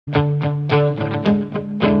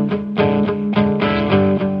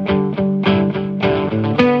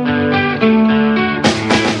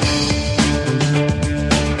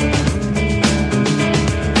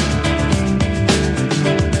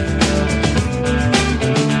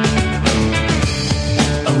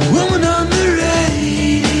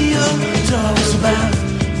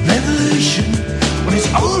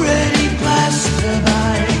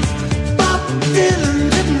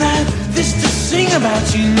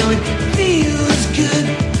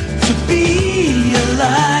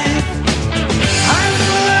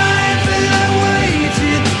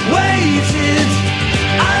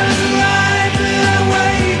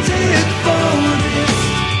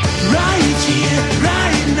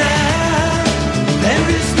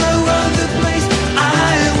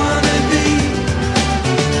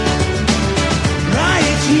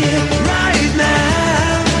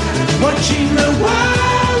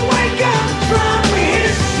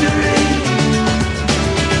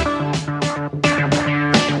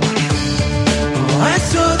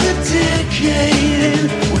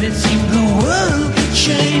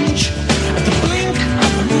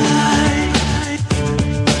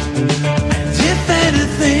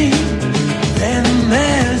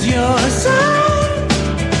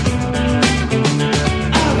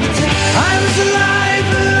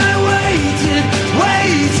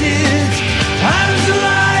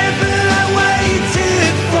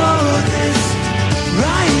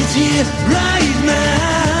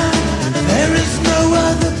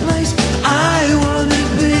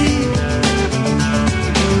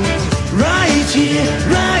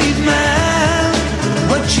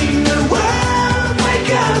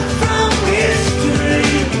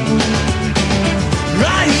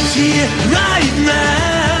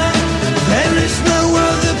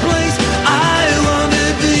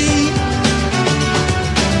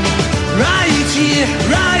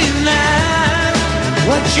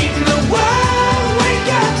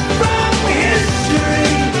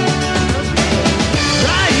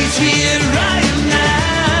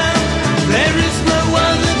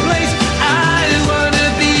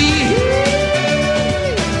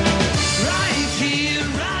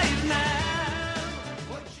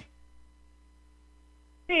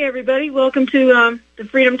Welcome to the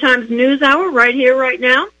Freedom Times News Hour right here, right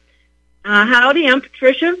now. Howdy, I'm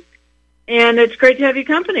Patricia, and it's great to have your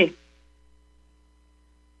company.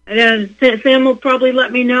 Sam will probably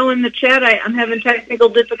let me know in the chat. I'm having technical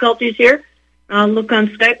difficulties here. I'll look on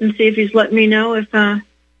Skype and see if he's letting me know if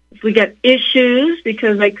we got issues,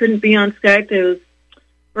 because I couldn't be on Skype. It was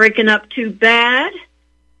breaking up too bad.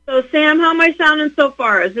 So, Sam, how am I sounding so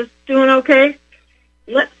far? Is this doing okay?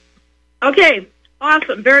 Okay.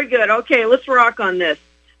 Awesome. Very good. Okay, let's rock on this.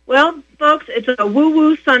 Well, folks, it's a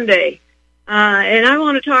woo-woo Sunday, and I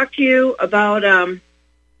want to talk to you about our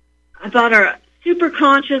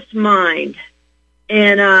superconscious mind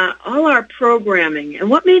and all our programming. And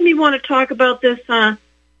what made me want to talk about this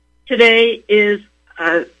today is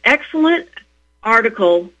an excellent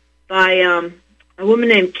article by a woman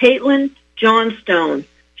named Caitlin Johnstone.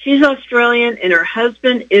 She's Australian, and her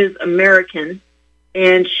husband is American,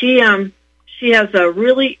 and she has a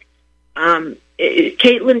really,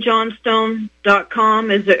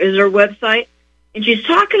 CaitlinJohnstone.com is her website, and she's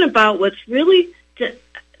talking about what's really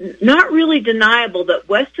not really deniable, that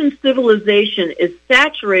Western civilization is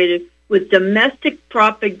saturated with domestic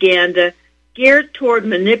propaganda geared toward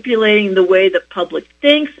manipulating the way the public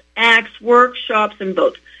thinks, acts, works, shops, and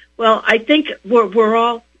votes. Well, I think we're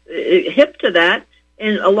all hip to that,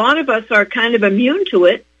 and a lot of us are kind of immune to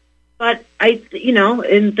it. But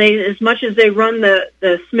and they, as much as they run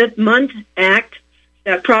the Smith-Mundt Act,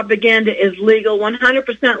 that propaganda is legal,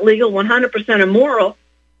 100% legal, 100% immoral.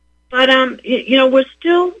 But we're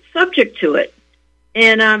still subject to it,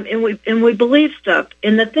 and we believe stuff.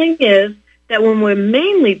 And the thing is that when we're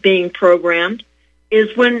mainly being programmed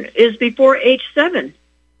is before age 7,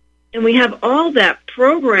 and we have all that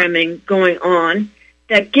programming going on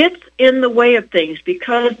that gets in the way of things,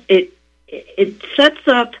 because it sets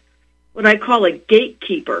up what I call a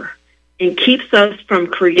gatekeeper, and keeps us from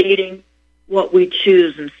creating what we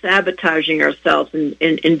choose and sabotaging ourselves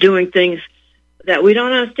and doing things that we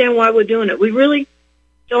don't understand why we're doing it. We really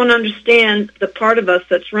don't understand the part of us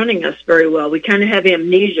that's running us very well. We kind of have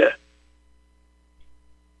amnesia.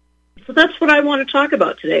 So that's what I want to talk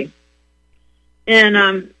about today. And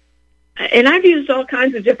I've used all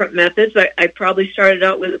kinds of different methods. I probably started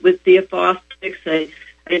out with theophostics.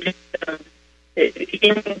 I did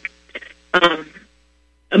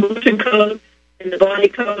emotion code and the body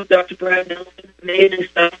code, Dr. Brad Nelson, amazing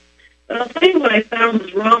stuff. But I'll tell you what I found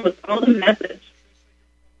was wrong with all the methods.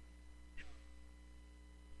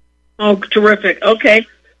 Oh, terrific. Okay.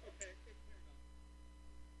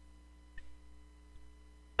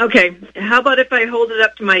 Okay. How about if I hold it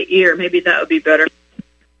up to my ear? Maybe that would be better.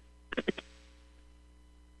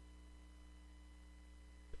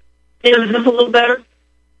 Is this a little better?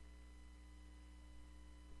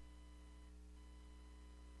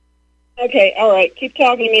 Okay. All right. Keep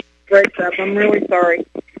talking to me. Great stuff. I'm really sorry.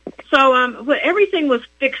 So, everything was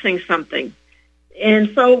fixing something.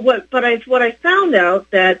 And so what I found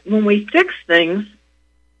out that when we fix things,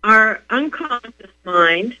 our unconscious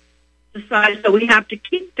mind decides that we have to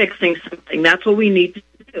keep fixing something. That's what we need to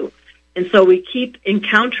do. And so we keep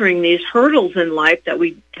encountering these hurdles in life that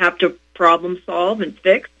we have to problem solve and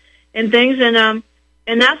fix and things. And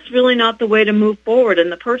that's really not the way to move forward.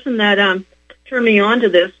 And the person that turned me on to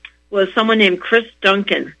this was someone named Chris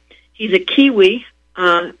Duncan. He's a Kiwi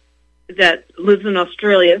that lives in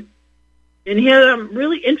Australia. And he had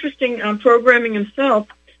really interesting programming himself.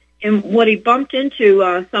 And what he bumped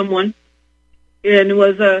into someone and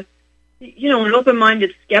was an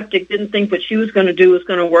open-minded skeptic, didn't think what she was going to do was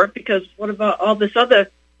going to work because what about all this other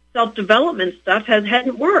self-development stuff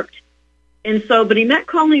hadn't worked. And so, but he met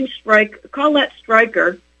Colette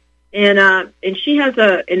Stryker, and she has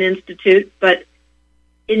an institute. But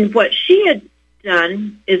in what she had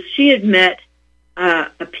done is she had met a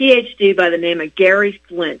PhD by the name of Gary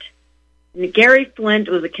Flint. And Gary Flint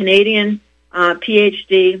was a Canadian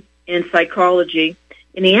PhD in psychology,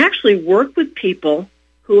 and he actually worked with people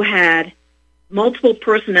who had multiple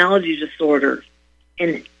personality disorders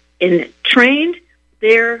and trained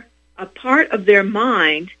a part of their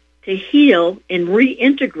mind to heal and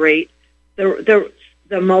reintegrate the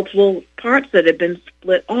multiple parts that had been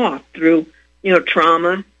split off through,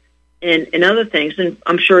 trauma and other things. And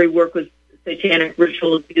I'm sure he worked with satanic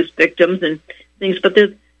ritual abuse victims and things, but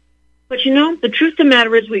the truth of the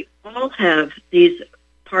matter is we all have these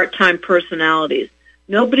part-time personalities.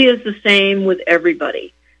 Nobody is the same with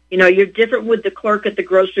everybody. You're different with the clerk at the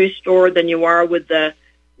grocery store than you are with the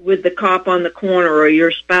cop on the corner or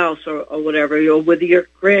your spouse or whatever, or with your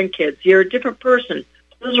grandkids. You're a different person.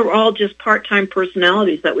 Those are all just part-time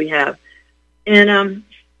personalities that we have. And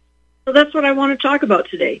so that's what I want to talk about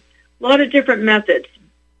today. A lot of different methods.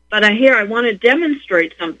 But I want to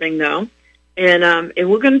demonstrate something, though. And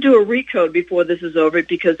we're going to do a recode before this is over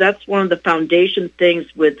because that's one of the foundation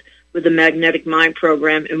things with the Magnetic Mind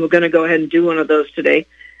program, and we're going to go ahead and do one of those today.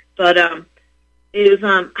 But is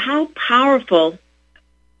how powerful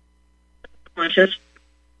conscious,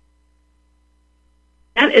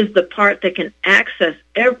 that is the part that can access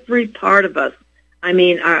every part of us. I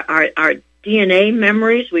mean, our DNA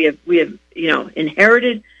memories, we have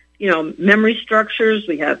inherited, memory structures,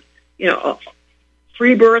 we have,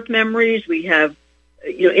 free birth memories, we have,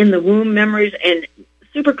 in the womb memories, and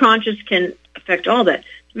superconscious can affect all that.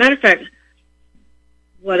 As a matter of fact,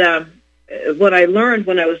 what I learned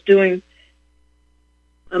when I was doing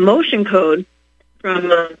emotion code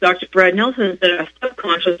from Dr. Brad Nelson is that our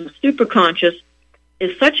subconscious and superconscious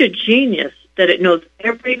is such a genius that it knows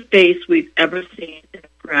every face we've ever seen in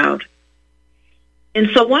a crowd. And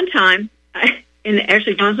so one time, and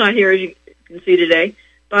actually John's not here, as you can see today,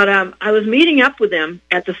 but I was meeting up with him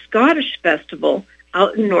at the Scottish Festival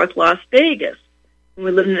out in North Las Vegas. And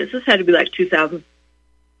we lived in this had to be like 2000.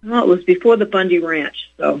 Well, it was before the Bundy Ranch,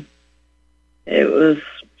 so it was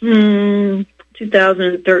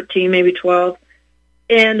 2013, maybe 12.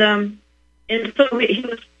 And so he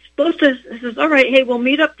was supposed to, he says, all right, hey, we'll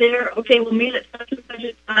meet up there. Okay, we'll meet at such and such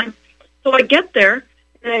a time. So I get there,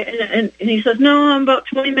 and he says, no, I'm about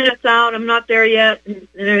 20 minutes out. I'm not there yet, and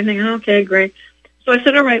everything. Okay, great. So I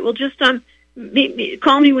said, all right, well, just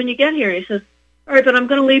call me when you get here. And he says, all right, but I'm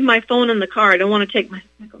going to leave my phone in the car. I don't want to take my...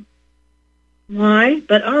 I go, why?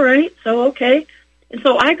 But all right, so okay. And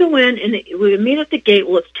so I go in, and we meet at the gate.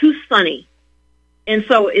 Well, it's too sunny. And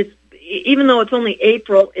so it's, even though it's only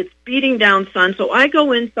April, it's beating down sun. So I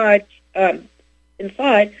go inside to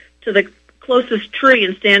the closest tree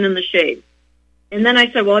and stand in the shade. And then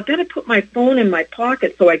I said, well, I've got to put my phone in my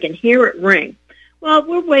pocket so I can hear it ring. Well,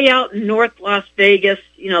 we're way out in North Las Vegas,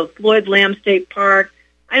 Floyd Lamb State Park.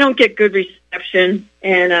 I don't get good reception,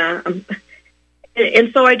 and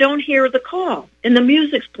so I don't hear the call, and the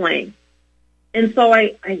music's playing. And so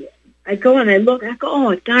I go and I look, I go,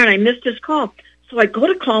 oh, darn, I missed his call. So I go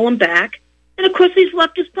to call him back, and of course he's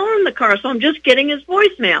left his phone in the car, so I'm just getting his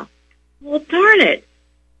voicemail. Well, darn it.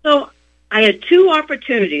 So I had two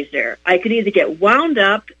opportunities there. I could either get wound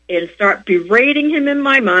up and start berating him in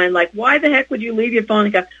my mind, like, why the heck would you leave your phone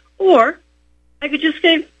in the car? Or I could just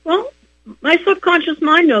say, well, my subconscious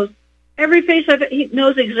mind knows every face he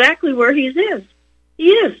knows exactly where he is.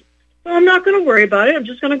 He is. So I'm not going to worry about it. I'm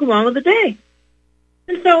just going to go on with the day.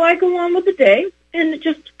 And so I go on with the day, and in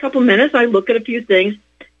just a couple minutes, I look at a few things,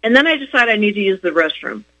 and then I decide I need to use the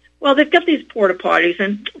restroom. Well, they've got these porta potties,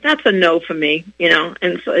 and that's a no for me,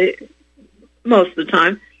 and so most of the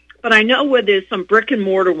time. But I know where there's some brick and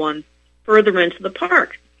mortar ones further into the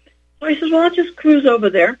park. So I said, well, I'll just cruise over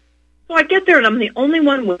there. So I get there, and I'm the only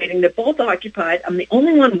one waiting. They're both occupied. I'm the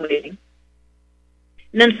only one waiting.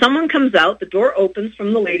 And then someone comes out. The door opens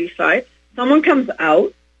from the ladies' side. Someone comes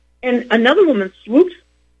out, and another woman swoops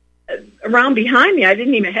around behind me. I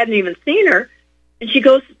hadn't even seen her. And she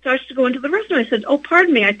starts to go into the restroom. I said, oh,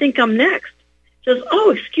 pardon me, I think I'm next. She says,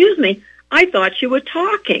 oh, excuse me, I thought you were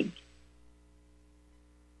talking.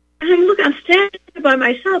 And I'm standing by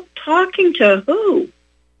myself, talking to who?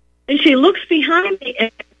 And she looks behind me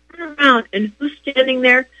and I turn around, and who's standing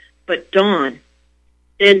there but Dawn,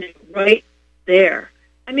 standing right there.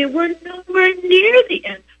 I mean, we're nowhere near the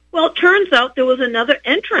end. Well, it turns out there was another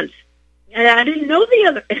entrance, and I didn't know the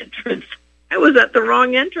other entrance. I was at the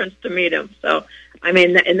wrong entrance to meet him. So, I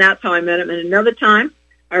mean, and that's how I met him. And another time,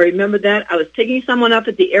 I remember that I was picking someone up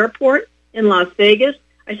at the airport in Las Vegas.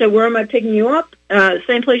 I said, where am I picking you up?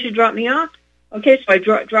 Same place you dropped me off? Okay, so I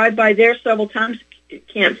drive by there several times.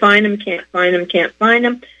 Can't find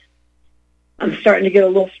him. I'm starting to get a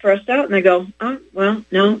little stressed out, and I go, oh, well,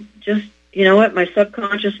 no, just, you know what? My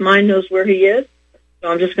subconscious mind knows where he is, so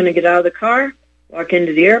I'm just going to get out of the car, walk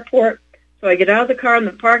into the airport. So I get out of the car in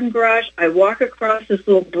the parking garage. I walk across this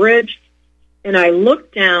little bridge, and I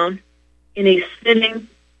look down, and he's sitting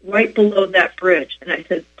right below that bridge. And I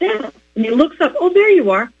said, Dad. And he looks up. Oh, there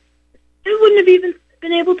you are. I wouldn't have even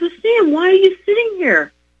been able to see him. Why are you sitting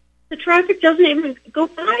here? The traffic doesn't even go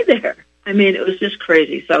by there. I mean, it was just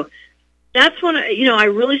crazy. So that's when, I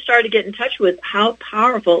really started to get in touch with how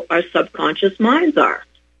powerful our subconscious minds are.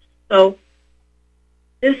 So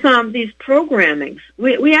these programmings,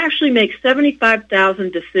 we actually make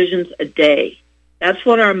 75,000 decisions a day. That's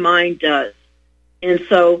what our mind does. And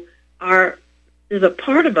so there's a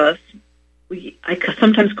part of us, I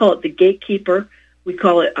sometimes call it the gatekeeper. We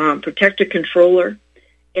call it protector controller.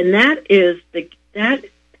 And that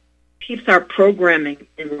keeps our programming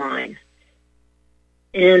in line.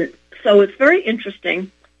 And so it's very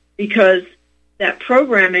interesting because that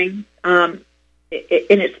programming, and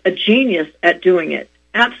it's a genius at doing it.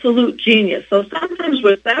 Absolute genius. So sometimes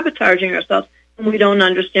we're sabotaging ourselves and we don't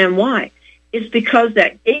understand why. It's because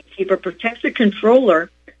that gatekeeper, protector controller,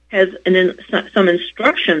 has some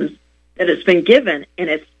instructions that it's been given, and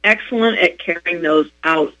it's excellent at carrying those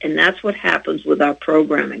out. And that's what happens with our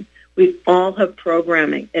programming. We all have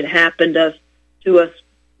programming. It happened to us,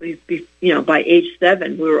 by age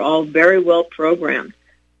 7, we were all very well programmed.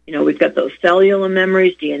 We've got those cellular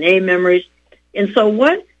memories, DNA memories. And so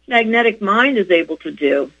what magnetic mind is able to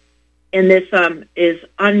do, and this is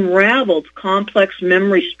unraveled complex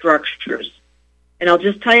memory structures. And I'll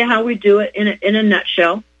just tell you how we do it in a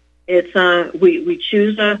nutshell. It's we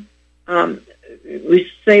choose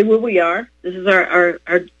we say where we are. This is our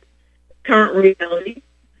current reality,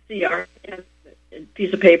 CR,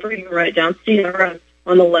 piece of paper. You can write it down, CR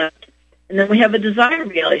on the left. And then we have a desired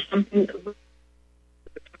reality, something that we're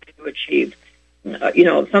trying to achieve,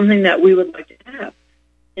 something that we would like to have.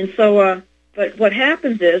 And so, but what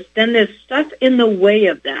happens is then there's stuff in the way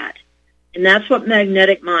of that. And that's what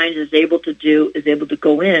magnetic mind is able to do, is able to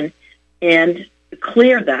go in and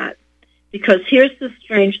clear that. Because here's the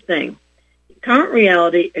strange thing. Current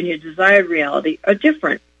reality and your desired reality are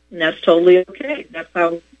different, and that's totally okay. That's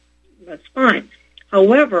fine.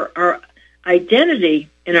 However, our identity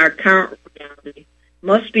in our current reality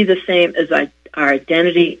must be the same as our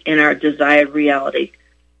identity in our desired reality.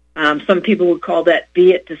 Some people would call that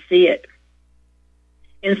be it to see it.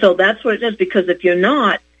 And so that's what it is, because if you're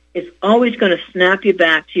not, it's always going to snap you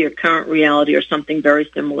back to your current reality or something very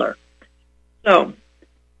similar. So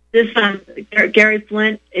this Gary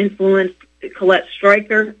Flint influenced Colette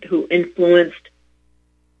Stryker, who influenced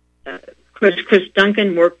Chris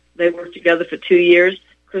Duncan. They worked together for 2 years.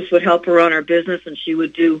 Chris would help her on her business, and she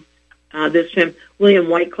would do this for him. William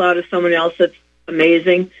Whitecloud is someone else that's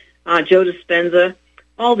amazing. Joe Dispenza,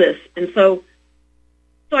 all this. And so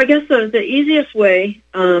I guess the easiest way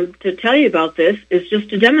to tell you about this is just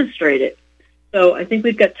to demonstrate it. So I think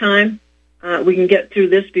we've got time. We can get through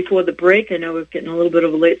this before the break. I know we're getting a little bit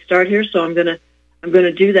of a late start here, so I'm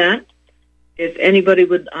gonna do that. If anybody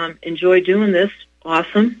would enjoy doing this,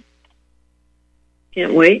 awesome.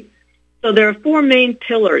 Can't wait. So there are 4 main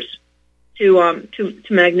pillars to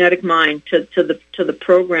magnetic mind, to the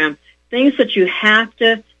program. Things that you have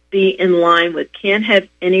to be in line with, can't have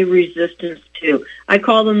any resistance too. I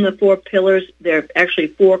call them the 4 pillars. They're actually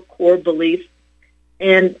 4 core beliefs.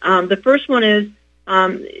 And the first one is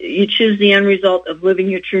you choose the end result of living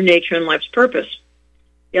your true nature and life's purpose.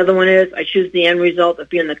 The other one is I choose the end result of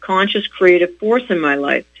being the conscious creative force in my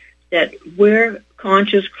life, that we're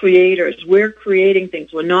conscious creators. We're creating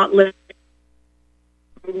things. We're not letting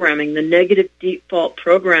programming, the negative default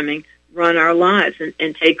programming, run our lives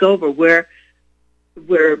and take over. We're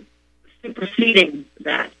superseding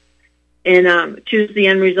that. And choose the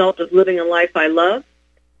end result of living a life I love.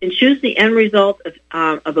 And choose the end result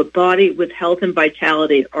of a body with health and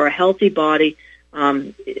vitality, or a healthy body,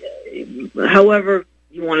 however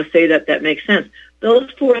you want to say that makes sense.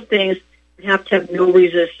 Those 4 things have to have no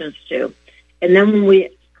resistance to. And then when we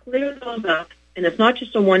clear those up, and it's not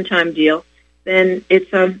just a one-time deal, then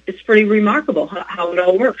it's pretty remarkable how it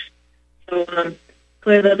all works. So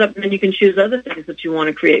clear those up, and then you can choose other things that you want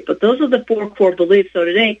to create. But those are the 4 core beliefs. So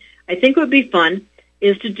today, I think what would be fun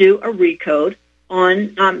is to do a recode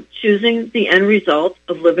on choosing the end result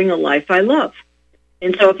of living a life I love.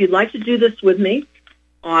 And so if you'd like to do this with me,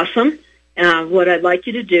 awesome. What I'd like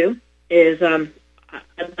you to do is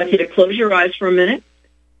I'd like you to close your eyes for a minute,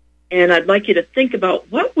 and I'd like you to think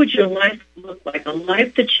about what would your life look like, a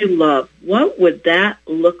life that you love. What would that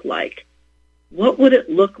look like? What would it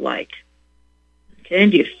look like? Okay,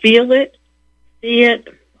 and do you feel it, see it?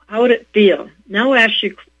 How would it feel? Now ask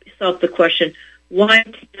yourself the question, why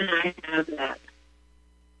can't I have that?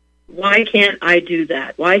 Why can't I do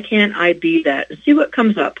that? Why can't I be that? And see what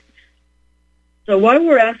comes up. So why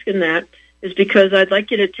we're asking that is because I'd like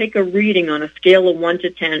you to take a reading on a scale of 1 to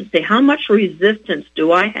 10. Say, how much resistance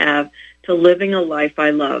do I have to living a life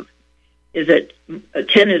I love? Is it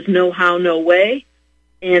 10 is no how, no way,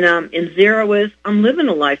 and 0 is I'm living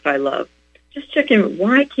a life I love. Just checking,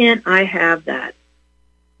 why can't I have that?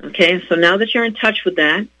 Okay, so now that you're in touch with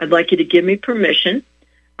that, I'd like you to give me permission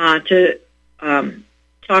to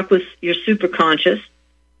talk with your superconscious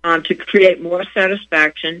to create more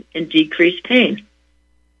satisfaction and decrease pain.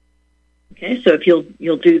 Okay, so if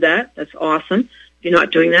you'll do that, that's awesome. If you're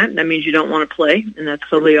not doing that, that means you don't want to play, and that's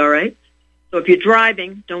totally all right. So if you're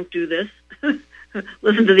driving, don't do this.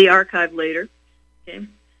 Listen to the archive later. Okay,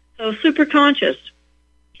 so superconscious,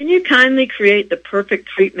 can you kindly create the perfect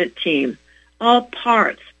treatment team? All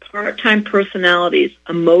parts, part-time personalities,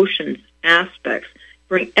 emotions, aspects.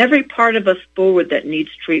 Bring every part of us forward that needs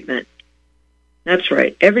treatment. That's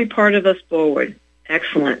right, every part of us forward.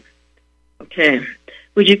 Excellent. Okay.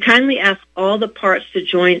 Would you kindly ask all the parts to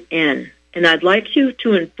join in? And I'd like you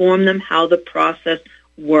to inform them how the process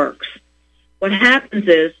works. What happens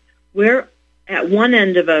is we're at one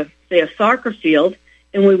end of a soccer field,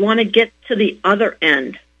 and we want to get to the other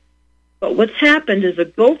end. But what's happened is a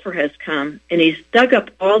gopher has come, and he's dug up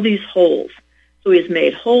all these holes. So he's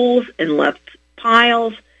made holes and left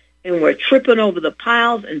piles, and we're tripping over the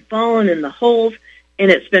piles and falling in the holes,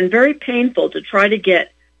 and it's been very painful to try to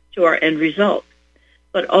get to our end result.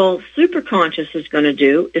 But all superconscious is going to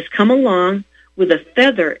do is come along with a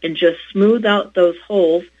feather and just smooth out those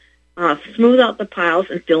holes, smooth out the piles,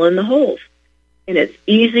 and fill in the holes. And it's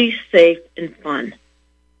easy, safe, and fun.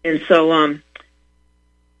 And so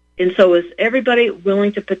is everybody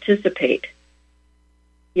willing to participate?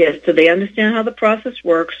 Yes, do they understand how the process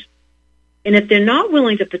works? And if they're not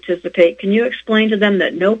willing to participate, can you explain to them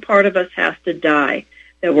that no part of us has to die,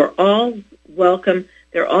 that we're all welcome,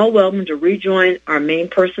 they're all welcome to rejoin our main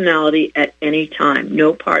personality at any time.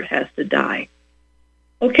 No part has to die.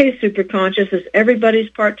 Okay, superconscious, is everybody's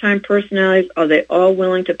part-time personalities, are they all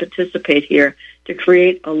willing to participate here to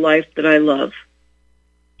create a life that I love?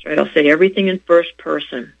 That's right, I'll say everything in first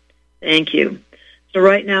person. Thank you. So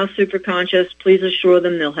right now, superconscious, please assure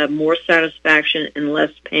them they'll have more satisfaction and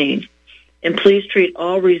less pain. And please treat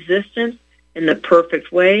all resistance in the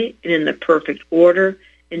perfect way and in the perfect order,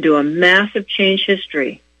 and do a massive change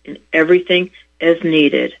history in everything as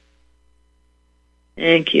needed.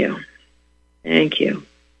 Thank you. Thank you.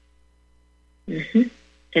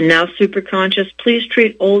 And now, superconscious, please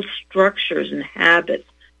treat old structures and habits,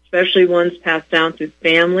 especially ones passed down through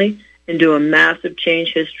family, and do a massive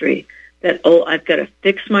change history. That, I've got to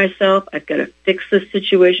fix myself, I've got to fix this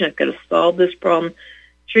situation, I've got to solve this problem.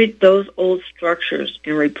 Treat those old structures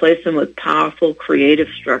and replace them with powerful, creative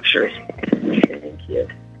structures. Thank you.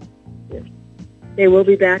 Okay, we'll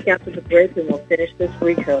be back after the break, and we'll finish this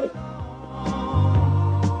recode.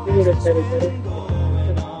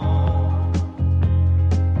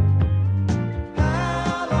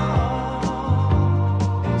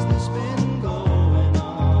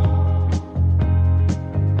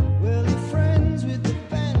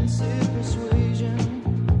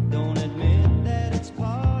 Don't admit that it's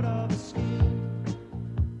part of the scheme.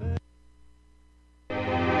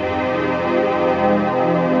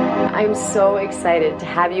 I'm so excited to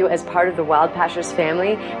have you as part of the Wild Pastures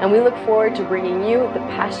family, and we look forward to bringing you the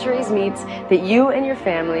pasture-raised meats that you and your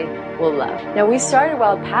family will love. Now, we started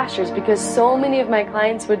Wild Pastures because so many of my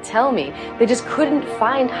clients would tell me they just couldn't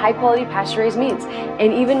find high-quality pasture-raised meats,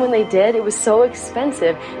 and even when they did, it was so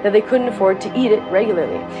expensive that they couldn't afford to eat it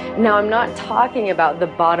regularly. Now, I'm not talking about the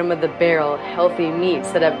bottom-of-the-barrel healthy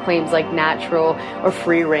meats that have claims like natural or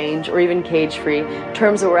free-range or even cage-free,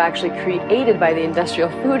 terms that were actually created by the industrial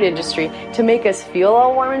food industry to make us feel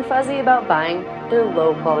all warm and fuzzy about buying their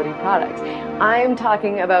low-quality products. I'm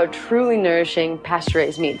talking about truly nourishing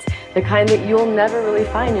pasture-raised meats, the kind that you'll never really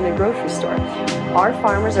find in a grocery store. Our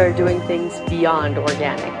farmers are doing things beyond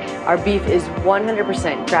organic. Our beef is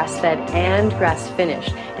 100% grass-fed and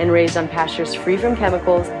grass-finished and raised on pastures free from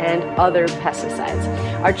chemicals and other pesticides.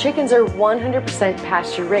 Our chickens are 100%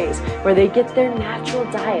 pasture-raised, where they get their natural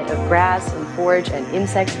diet of grass and forage and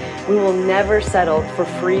insects. We will never settle for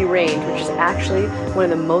free range, which is actually one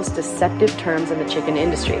of the most deceptive terms in the chicken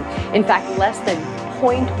industry. In fact, less than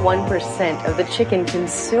 0.1% of the chicken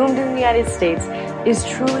consumed in the United States is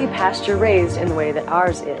truly pasture-raised in the way that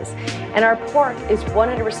ours is. And our pork is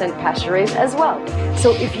 100% pasture-raised as well.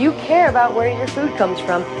 So if you care about where your food comes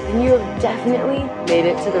from, then you have definitely made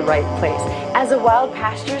it to the right place. As a Wild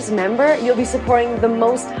Pastures member, you'll be supporting the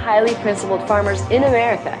most highly principled farmers in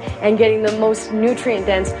America and getting the most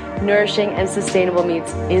nutrient-dense, nourishing, and sustainable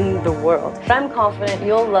meats in the world. I'm confident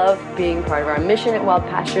you'll love being part of our mission at Wild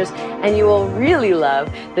Pastures, and you will really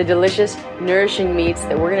love the delicious, nourishing meats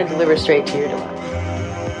that we're going to deliver straight to your door.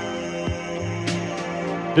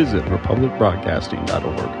 Visit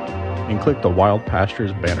republicbroadcasting.org and click the Wild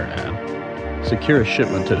Pastures banner ad. Secure a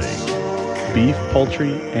shipment today. Beef,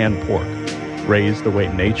 poultry, and pork, raised the way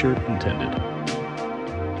nature intended.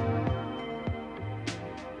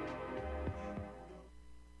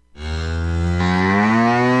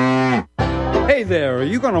 Hey there, are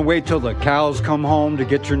you going to wait till the cows come home to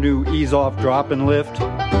get your new ease-off drop-and lift?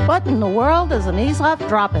 What in the world is an ease-off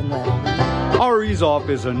drop-and lift? Our ease-off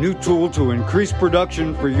is a new tool to increase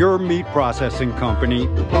production for your meat processing company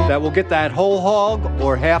that will get that whole hog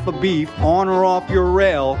or half a beef on or off your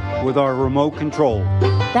rail with our remote control.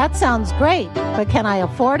 That sounds great, but can I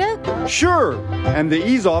afford it? Sure, and the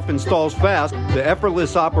ease-off installs fast. The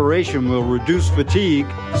effortless operation will reduce fatigue,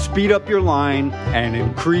 speed up your line, and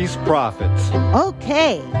increase profits.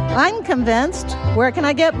 Okay, I'm convinced. Where can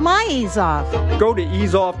I get my ease-off? Go to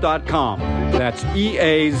easeoff.com. That's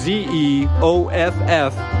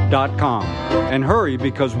EAZEOFF.com. And hurry,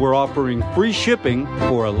 because we're offering free shipping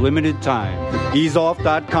for a limited time.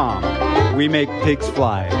 Easeoff.com. We make pigs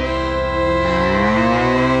fly.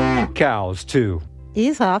 Cows, too.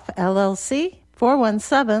 Ease-Off, LLC,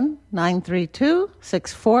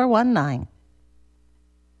 417-932-6419.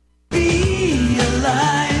 Be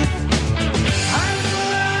alive. I was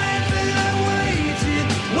alive and I waited.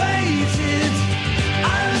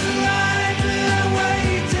 I was alive and I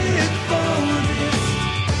waited for this.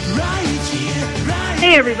 Right here, right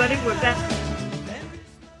Hey, everybody, we're back.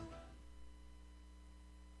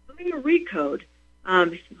 Doing a recode.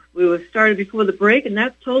 We were started before the break, and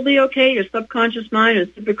that's totally okay. Your subconscious mind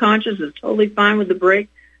and superconscious is totally fine with the break.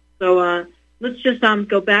 So let's just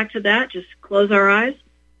go back to that. Just close our eyes.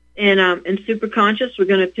 And in superconscious, we're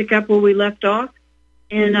going to pick up where we left off.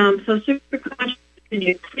 And so superconscious, can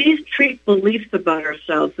you please treat beliefs about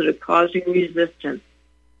ourselves that are causing resistance?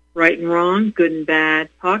 Right and wrong, good and bad,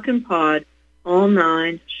 POC and POD, all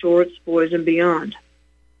nine, shorts, boys, and beyond.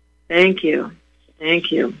 Thank you.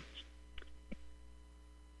 Thank you.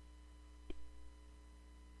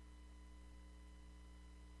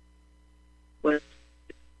 With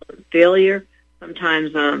failure,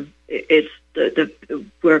 sometimes it's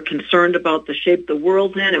we're concerned about the shape the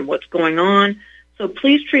world's in and what's going on. So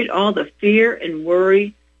please treat all the fear and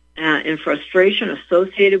worry and frustration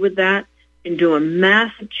associated with that and do a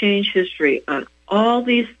massive change history on all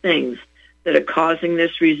these things that are causing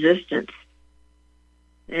this resistance.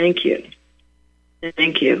 Thank you.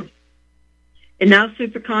 Thank you. And now,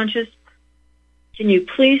 superconscious, can you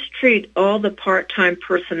please treat all the part-time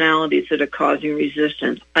personalities that are causing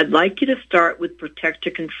resistance? I'd like you to start with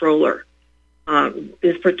protector-controller.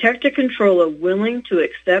 Is protector-controller willing to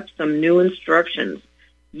accept some new instructions?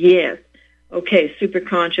 Yes. Okay,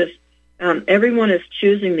 superconscious. Everyone is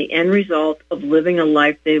choosing the end result of living a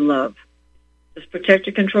life they love. Does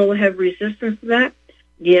protector-controller have resistance to that?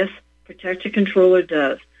 Yes, protector-controller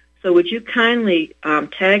does. So would you kindly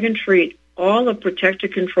tag and treat all of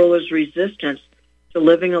protector-controller's resistance to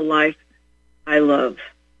living a life I love?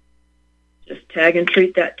 Just tag and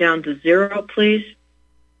treat that down to 0, please.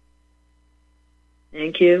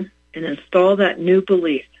 Thank you. And install that new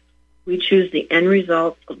belief. We choose the end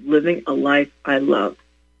result of living a life I love.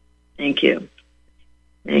 Thank you.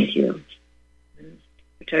 Thank you.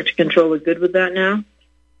 Protect and control, we're good with that now?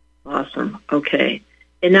 Awesome. Okay.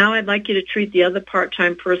 And now I'd like you to treat the other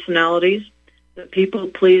part-time personalities, the people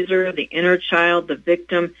pleaser, the inner child, the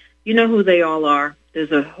victim. You know who they all are.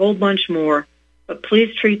 There's a whole bunch more, but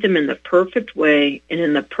please treat them in the perfect way and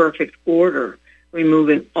in the perfect order,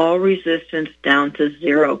 removing all resistance down to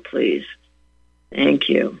zero, please. Thank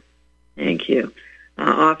you. Thank you.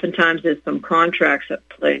 Oftentimes there's some contracts at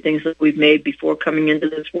play, things that we've made before coming into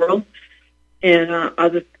this world, and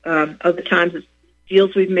other times it's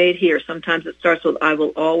deals we've made here. Sometimes it starts with I will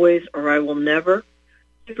always or I will never.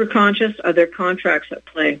 Superconscious, are there contracts at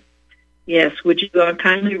play? Yes. Would you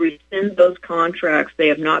kindly rescind those contracts? They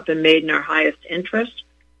have not been made in our highest interest.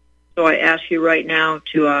 So I ask you right now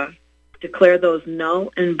to declare those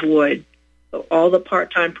null and void. So all the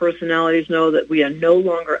part-time personalities know that we are no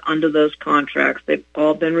longer under those contracts. They've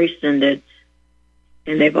all been rescinded,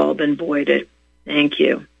 and they've all been voided. Thank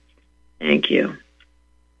you. Thank you.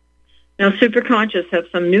 Now, Superconscious have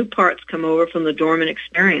some new parts come over from the dormant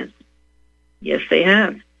experience. Yes, they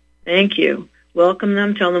have. Thank you. Welcome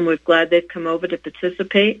them. Tell them we're glad they've come over to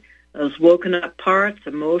participate. Those woken up parts,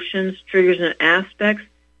 emotions, triggers, and aspects.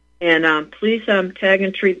 And please tag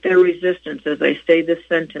and treat their resistance as I say this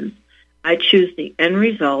sentence. I choose the end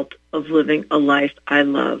result of living a life I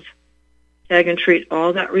love. Tag and treat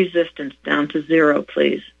all that resistance down to zero,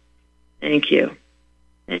 please. Thank you.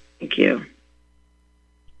 Thank you.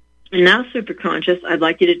 And now, Superconscious, I'd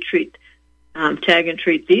like you to tag and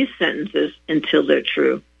treat these sentences until they're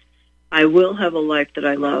true. I will have a life that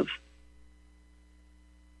I love.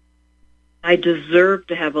 I deserve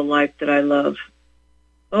to have a life that I love.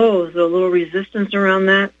 Oh, is there a little resistance around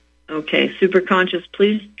that? Okay, Superconscious,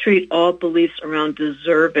 please treat all beliefs around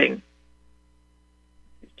deserving.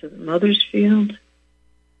 To the mother's field,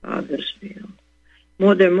 father's field.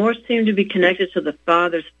 There more seem to be connected to the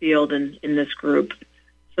father's field in this group.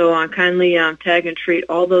 So kindly tag and treat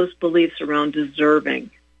all those beliefs around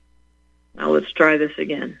deserving. Now let's try this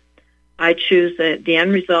again. I choose the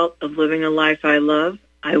end result of living a life I love.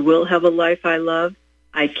 I will have a life I love.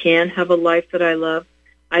 I can have a life that I love.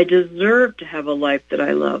 I deserve to have a life that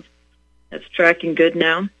I love. That's tracking good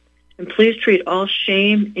now. And please treat all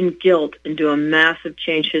shame and guilt and do a massive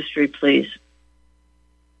change history, please.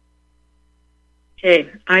 Okay,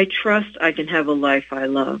 I trust I can have a life I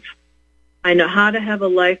love. I know how to have a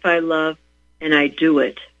life I love, and I do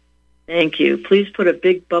it. Thank you. Please put a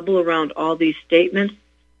big bubble around all these statements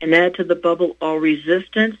and add to the bubble all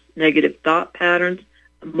resistance, negative thought patterns,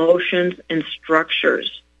 emotions, and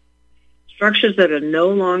structures. Structures that are no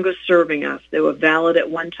longer serving us. They were valid at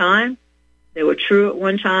one time. They were true at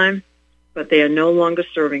one time, but they are no longer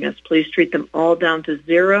serving us. Please treat them all down to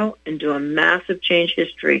zero and do a massive change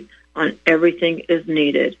history on everything is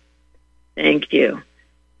needed. Thank you.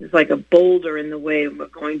 It's like a boulder in the way we're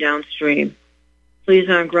going downstream. Please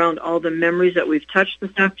ground all the memories that we've touched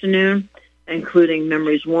this afternoon, including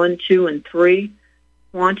memories 1, 2, and 3,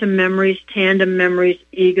 quantum memories, tandem memories,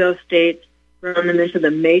 ego states, ground them into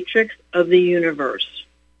the matrix of the universe.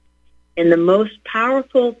 And the most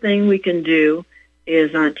powerful thing we can do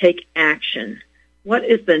is take action. What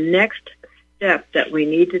is the next step that we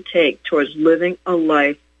need to take towards living a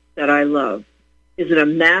life that I love? Is it a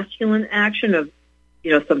masculine action of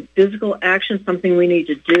some physical action, something we need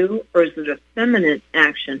to do, or is it a feminine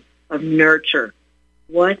action of nurture?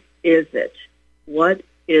 What is it? What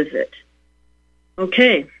is it?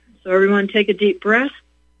 Okay, so everyone take a deep breath.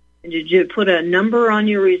 And did you put a number on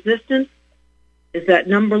your resistance? Is that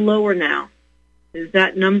number lower now? Is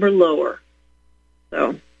that number lower?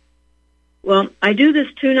 So, well, I do this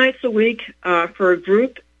 2 nights a week for a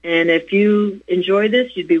group, and if you enjoy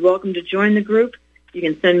this, you'd be welcome to join the group. You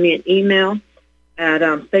can send me an email at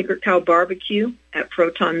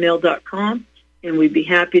sacredcowbarbecue@protonmail.com, and we'd be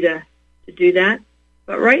happy to do that.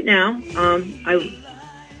 But right now,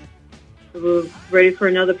 we're ready for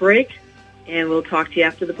another break, and we'll talk to you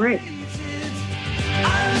after the break.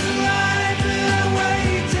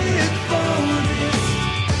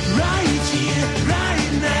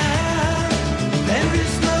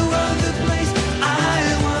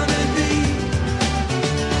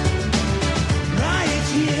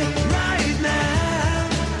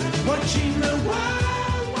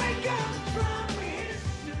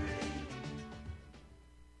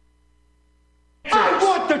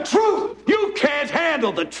 The truth! You can't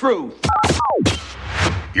handle the truth!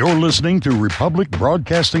 You're listening to Republic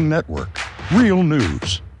Broadcasting Network. Real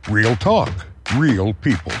news, real talk, real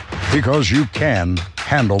people. Because you can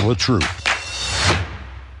handle the truth.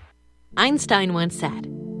 Einstein once said,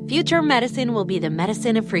 Future medicine will be the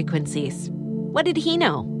medicine of frequencies. What did he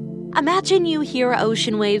know? Imagine you hear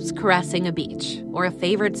ocean waves caressing a beach, or a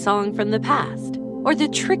favorite song from the past, or the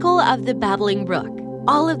trickle of the babbling brook.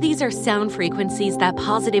 All of these are sound frequencies that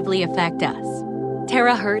positively affect us.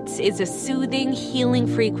 Terahertz is a soothing, healing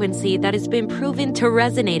frequency that has been proven to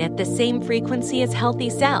resonate at the same frequency as healthy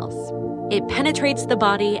cells. It penetrates the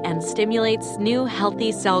body and stimulates new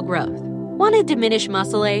healthy cell growth. Want to diminish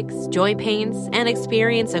muscle aches, joint pains, and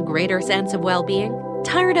experience a greater sense of well-being?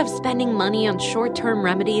 Tired of spending money on short-term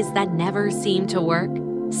remedies that never seem to work?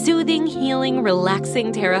 Soothing, healing,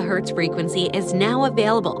 relaxing terahertz frequency is now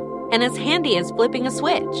available and as handy as flipping a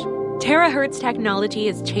switch. Terahertz technology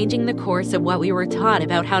is changing the course of what we were taught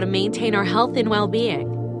about how to maintain our health and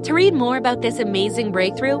well-being. To read more about this amazing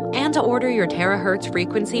breakthrough and to order your terahertz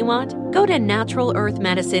frequency wand, go to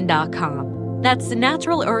naturalearthmedicine.com. That's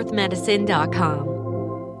naturalearthmedicine.com.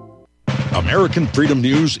 American Freedom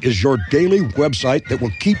News is your daily website that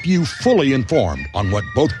will keep you fully informed on what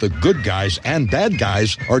both the good guys and bad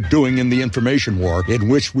guys are doing in the information war in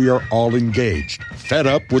which we are all engaged. Fed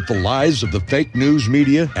up with the lies of the fake news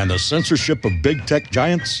media and the censorship of big tech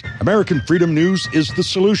giants? American Freedom News is the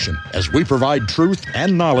solution, as we provide truth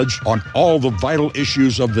and knowledge on all the vital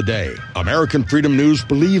issues of the day. American Freedom News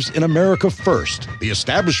believes in America first. The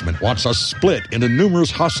establishment wants us split into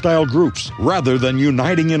numerous hostile groups rather than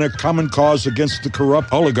uniting in a common cause against the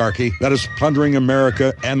corrupt oligarchy that is plundering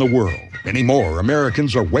America and the world. Many more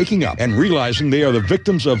Americans are waking up and realizing they are the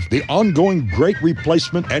victims of the ongoing Great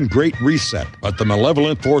Replacement and Great Reset. But the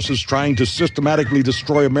malevolent forces trying to systematically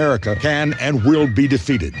destroy America can and will be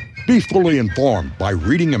defeated. Be fully informed by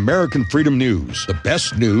reading American Freedom News, the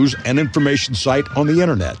best news and information site on the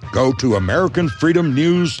internet. Go to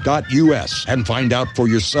AmericanFreedomNews.us and find out for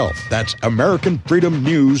yourself. That's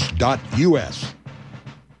AmericanFreedomNews.us.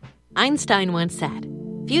 Einstein once said,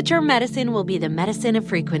 "Future medicine will be the medicine of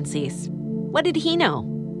frequencies." What did he know?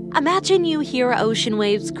 Imagine you hear ocean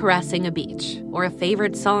waves caressing a beach, or a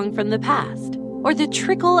favorite song from the past, or the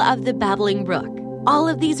trickle of the babbling brook. All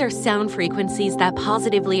of these are sound frequencies that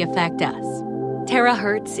positively affect us.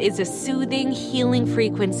 Terahertz is a soothing, healing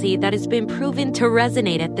frequency that has been proven to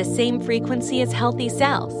resonate at the same frequency as healthy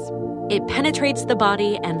cells. It penetrates the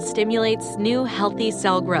body and stimulates new healthy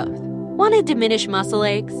cell growth. Want to diminish muscle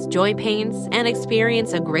aches, joint pains, and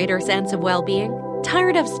experience a greater sense of well-being?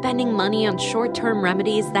 Tired of spending money on short-term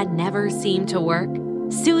remedies that never seem to work?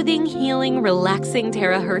 Soothing, healing, relaxing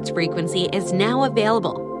terahertz frequency is now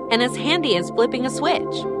available and as handy as flipping a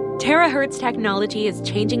switch. Terahertz technology is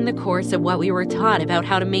changing the course of what we were taught about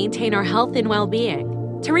how to maintain our health and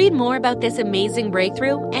well-being. To read more about this amazing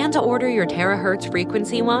breakthrough and to order your terahertz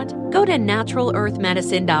frequency wand, go to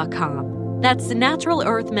naturalearthmedicine.com. That's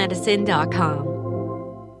naturalearthmedicine.com.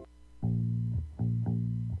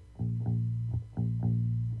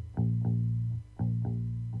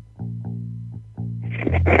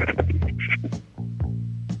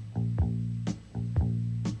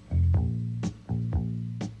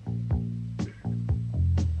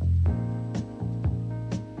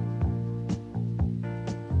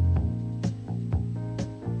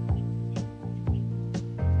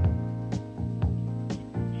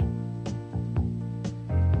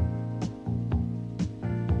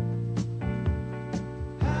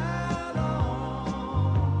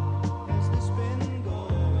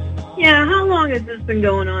 Yeah, how long has this been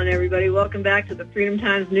going on, everybody? Welcome back to the Freedom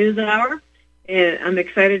Times News Hour, and I'm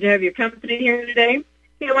excited to have your company here today.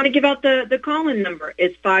 Hey, I want to give out the call-in number.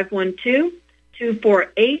 It's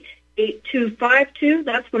 512-248-8252.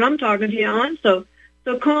 That's what I'm talking to you on, so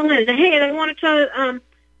call in. Hey, I want to tell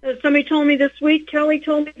somebody told me this week, Kelly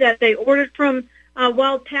told me that they ordered from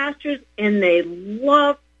Wild Pastures, and they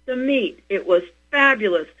loved the meat. It was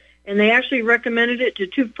fabulous, and they actually recommended it to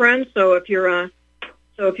two friends, so if you're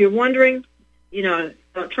wondering,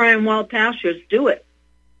 about trying Wild Pastures, do it.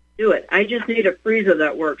 Do it. I just need a freezer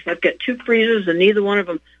that works. I've got two freezers, and neither one of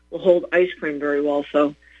them will hold ice cream very well,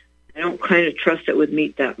 so I don't kind of trust it with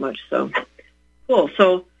meat that much. So, cool.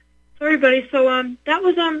 So everybody, that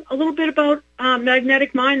was a little bit about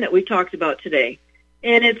magnetic mind that we talked about today.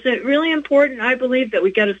 And it's really important, I believe, that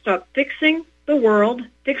we got to stop fixing the world,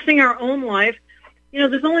 fixing our own life.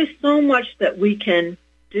 There's only so much that we can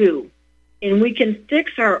do. And we can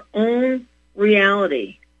fix our own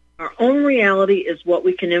reality. Our own reality is what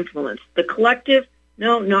we can influence. The collective,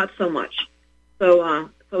 no, not so much. So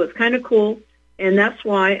it's kind of cool, and that's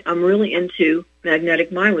why I'm really into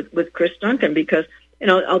Magnetic Mind with Chris Duncan, because,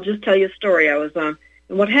 I'll just tell you a story. I was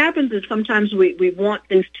and what happens is sometimes we want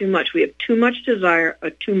things too much. We have too much desire or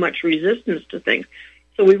too much resistance to things.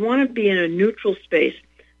 So we want to be in a neutral space.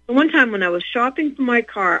 So So one time when I was shopping for my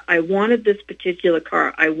car, I wanted this particular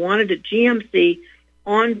car. I wanted a GMC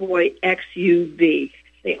Envoy XUV.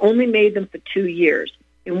 They only made them for 2 years.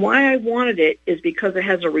 And why I wanted it is because it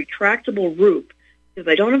has a retractable roof.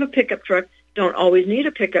 Because I don't have a pickup truck, don't always need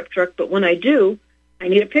a pickup truck, but when I do, I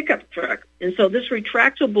need a pickup truck. And so this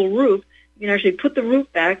retractable roof, you can actually put the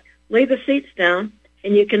roof back, lay the seats down,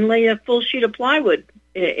 and you can lay a full sheet of plywood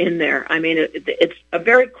in there. I mean, it's a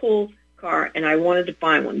very cool car, and I wanted to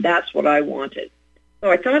find one. That's what I wanted.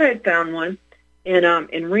 So I thought I'd found one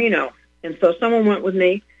in Reno. And so someone went with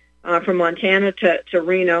me from Montana to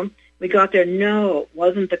Reno. We got there. No, it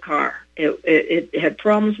wasn't the car. It had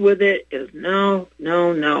problems with it. It was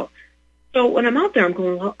no. So when I'm out there, I'm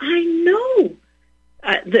going, well, I know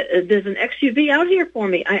there's an XUV out here for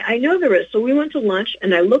me. I know there is. So we went to lunch,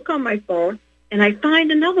 and I look on my phone, and I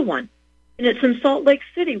find another one, and it's in Salt Lake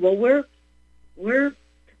City. Well, we're a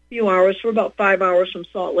few hours, we're about 5 hours from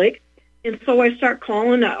Salt Lake, and so I start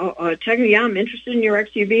calling, telling me, yeah, I'm interested in your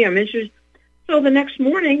XUV. I'm interested. So the next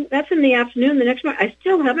morning, that's in the afternoon. The next morning, I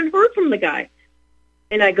still haven't heard from the guy,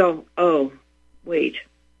 and I go, oh, wait,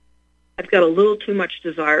 I've got a little too much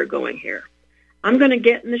desire going here. I'm going to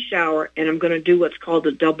get in the shower, and I'm going to do what's called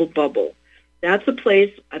a double bubble. That's a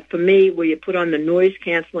place, for me, where you put on the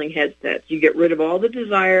noise-canceling headsets. You get rid of all the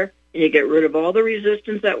desire, and you get rid of all the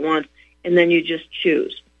resistance at once, and then you just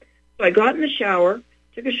choose. So I got in the shower,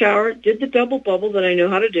 took a shower, did the double bubble that I knew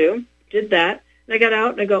how to do, did that, and I got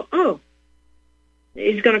out, and I go, oh,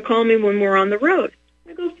 he's going to call me when we're on the road.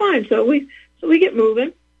 I go, fine. So we get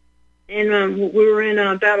moving, and we were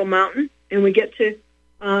in Battle Mountain, and we get to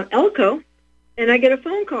Elko, and I get a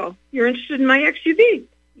phone call. You're interested in my XUV?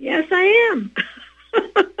 Yes, I am.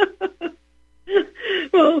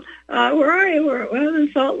 Well, where are you? We're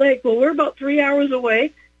in Salt Lake. Well, we're about 3 hours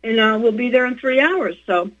away, and we'll be there in 3 hours.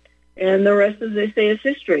 So, and the rest, as they say, is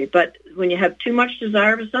history. But when you have too much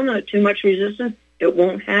desire for something, too much resistance, it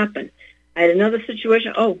won't happen. I had another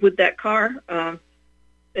situation. Oh, with that car.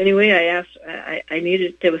 Anyway, I asked. I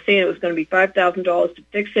needed. They were saying it was going to be $5,000 to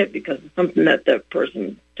fix it because of something that the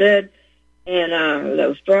person did, and that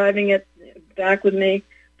was driving it back with me.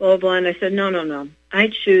 Blah, blah, and I said, no. I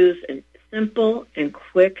choose a simple and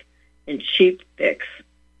quick and cheap fix.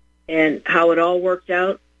 And how it all worked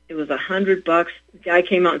out, it was $100. The guy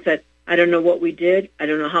came out and said, I don't know what we did. I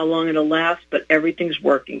don't know how long it'll last, but everything's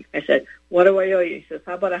working. I said, what do I owe you? He says,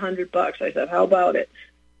 how about $100? I said, how about it?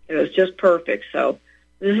 It was just perfect. So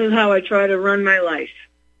this is how I try to run my life.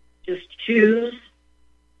 Just choose,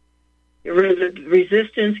 get rid of the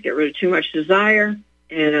resistance, get rid of too much desire,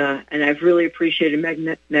 and I've really appreciated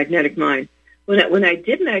Magnetic Mind. When I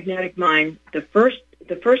did Magnetic Mind, the first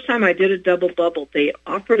time I did a double bubble, they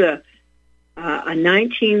offered a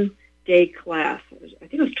 19-day class. I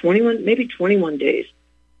think it was 21 days,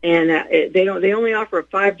 and they only offer a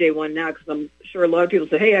 5-day one now because I'm sure a lot of people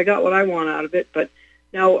say, hey, I got what I want out of it. But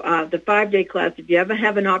now the 5-day class, if you ever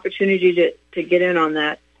have an opportunity to get in on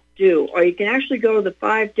that, do. Or you can actually go to the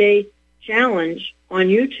 5-day challenge on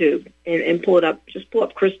YouTube and pull it up. Just pull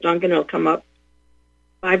up Chris Duncan. It'll come up.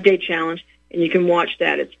 5-day challenge, and you can watch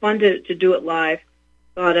that. It's fun to do it live.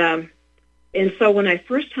 But and so when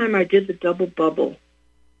first time I did the double bubble,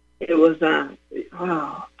 it was a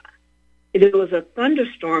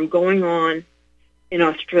thunderstorm going on in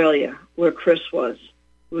Australia where Chris was.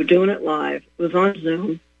 We were doing it live. It was on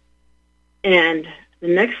Zoom. And the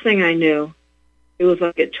next thing I knew, it was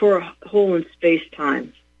like it tore a hole in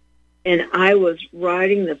space-time. And I was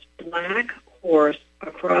riding this black horse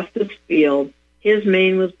across this field. His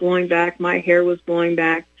mane was blowing back. My hair was blowing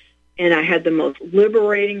back. And I had the most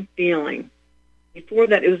liberating feeling. Before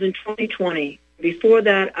that, it was in 2020. Before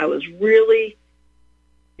that, I was really,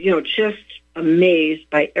 just amazed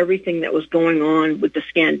by everything that was going on with the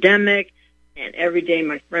scandemic. And every day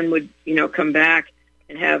my friend would, come back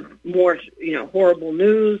and have more, horrible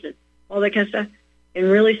news and all that kind of stuff. And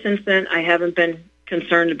really since then, I haven't been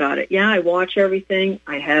concerned about it. Yeah, I watch everything.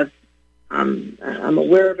 I have, I'm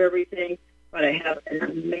aware of everything, but I have an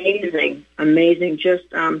amazing just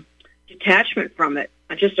detachment from it.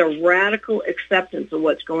 Just a radical acceptance of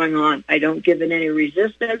what's going on. I don't give it any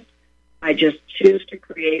resistance. I just choose to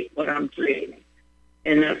create what I'm creating,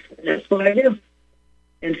 and that's what I do.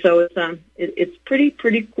 And so it's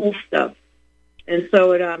pretty cool stuff. And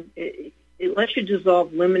so it lets you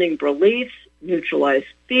dissolve limiting beliefs, neutralize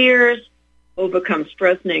fears, overcome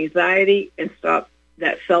stress and anxiety, and stop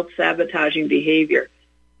that self-sabotaging behavior.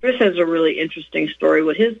 Chris has a really interesting story.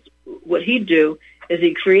 What he'd do is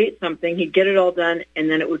he'd create something, he'd get it all done, and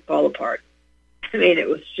then it would fall apart. I mean, it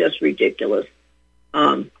was just ridiculous.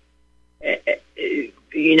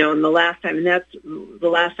 and the last time, and that's the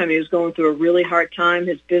last time he was going through a really hard time.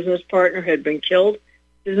 His business partner had been killed.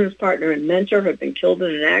 Business partner and mentor had been killed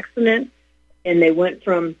in an accident, and they went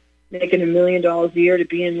from making $1 million a year to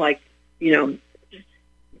being like,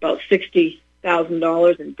 about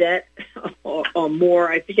 $60,000 in debt or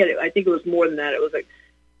more. I think it was more than that. It was like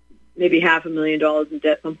maybe $500,000 in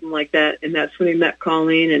debt, something like that. And that's when he met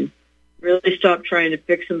Colleen and really stopped trying to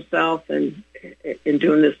fix himself and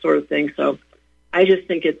doing this sort of thing. So I just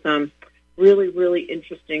think it's really, really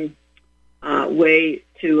interesting way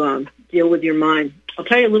to deal with your mind. I'll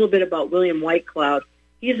tell you a little bit about William Whitecloud.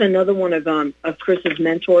 He's another one of Chris's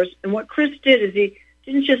mentors. And what Chris did is he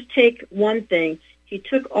didn't just take one thing. He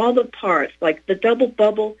took all the parts, like the double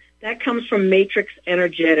bubble. That comes from Matrix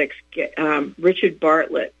Energetics, Richard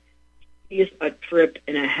Bartlett. He's a trip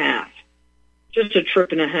and a half, just a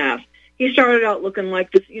trip and a half. He started out looking like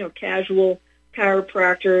this, casual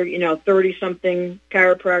chiropractor, 30-something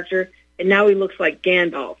chiropractor, and now he looks like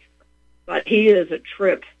Gandalf. But he is a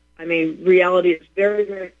trip. I mean, reality is very,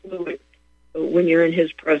 very fluid when you're in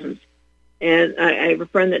his presence. And I have a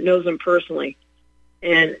friend that knows him personally.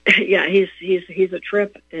 And, yeah, he's a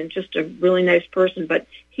trip and just a really nice person. But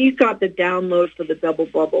he's got the download for the double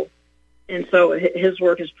bubble. And so his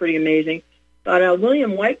work is pretty amazing. But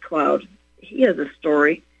William Whitecloud, he has a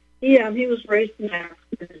story. He was raised in Africa.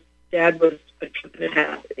 His dad was a trip and a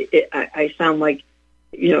half. I sound like,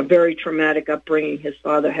 very traumatic upbringing his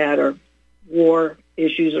father had, or war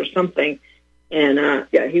issues or something. And,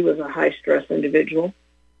 he was a high-stress individual.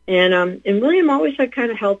 And William always had kind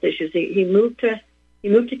of health issues. He moved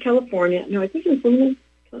to California. No, I think he was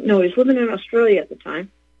living in Australia at the time.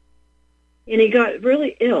 And he got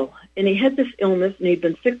really ill. And he had this illness, and he'd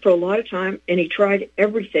been sick for a lot of time, and he tried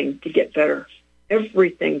everything to get better.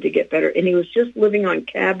 Everything to get better. And he was just living on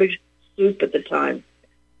cabbage soup at the time.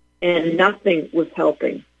 And nothing was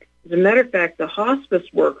helping. As a matter of fact, the hospice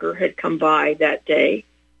worker had come by that day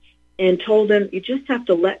and told him, you just have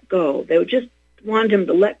to let go. They would just want him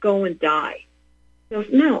to let go and die. He goes,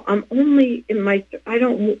 no, I'm only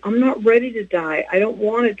I'm not ready to die. I don't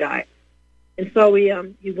want to die. And so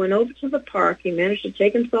he went over to the park. He managed to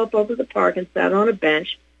take himself over to the park and sat on a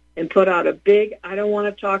bench and put out a big, I don't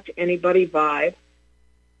want to talk to anybody vibe.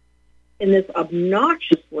 And this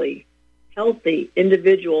obnoxiously healthy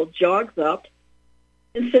individual jogs up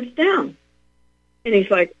and sits down. And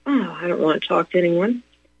he's like, oh, I don't want to talk to anyone.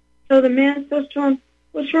 So the man says to him,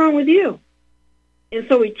 what's wrong with you? And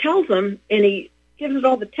so he tells him, and he gives it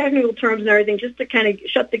all the technical terms and everything just to kind of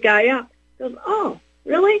shut the guy up. He goes, oh,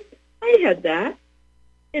 really? I had that.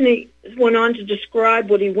 And he went on to describe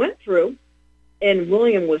what he went through, and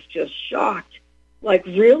William was just shocked. Like,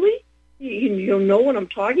 really? You don't know what I'm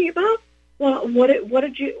talking about? Well, what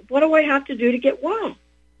do I have to do to get well?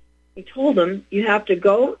 He told him, you have to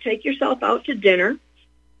go take yourself out to dinner,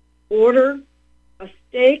 order a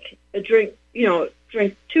steak, drink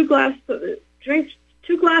two glasses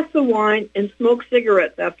of wine, and smoke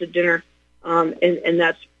cigarettes after dinner, and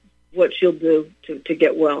that's what she'll do to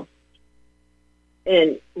get well.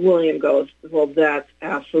 And William goes, well, that's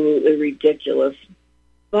absolutely ridiculous.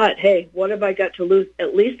 But, hey, what have I got to lose?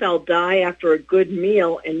 At least I'll die after a good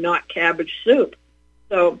meal and not cabbage soup.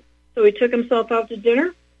 So he took himself out to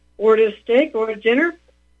dinner, ordered a steak, ordered dinner,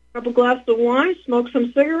 a couple glasses of wine, smoked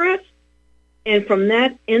some cigarettes, and from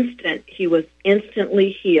that instant, he was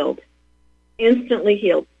instantly healed. Instantly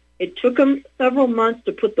healed. It took him several months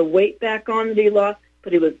to put the weight back on that he lost,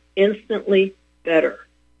 but he was instantly better.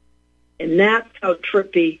 And that's how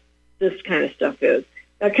trippy this kind of stuff is.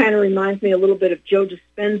 That kind of reminds me a little bit of Joe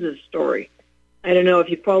Dispenza's story. I don't know if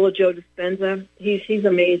you follow Joe Dispenza. He's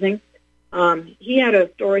amazing. He had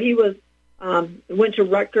a story. He went to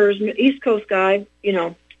Rutgers, East Coast guy,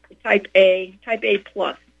 type A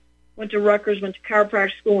plus. Went to Rutgers, went to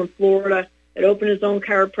chiropractic school in Florida, had opened his own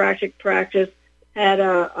chiropractic practice, had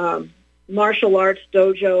a martial arts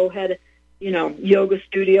dojo, had yoga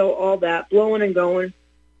studio, all that, blowing and going.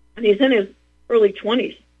 And he's in his early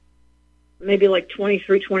 20s, maybe like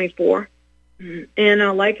 23, 24.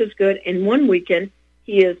 And life is good. And one weekend,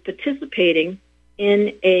 he is participating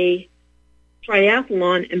in a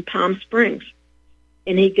triathlon in Palm Springs.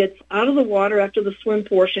 And he gets out of the water after the swim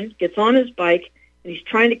portion, gets on his bike, and he's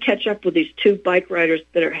trying to catch up with these two bike riders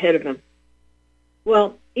that are ahead of him.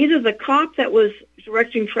 Well, either the cop that was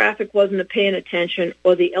directing traffic wasn't paying attention,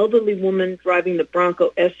 or the elderly woman driving the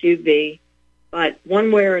Bronco SUV, but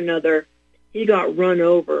one way or another, he got run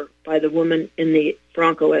over by the woman in the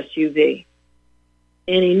Bronco SUV.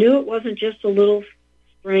 And he knew it wasn't just a little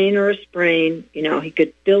sprain or a sprain. He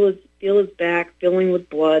could feel his back filling with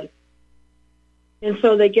blood. And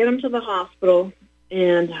so they get him to the hospital,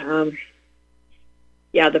 And,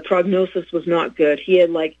 the prognosis was not good. He had,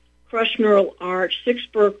 like, crushed neural arch, 6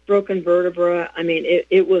 broken vertebrae. I mean,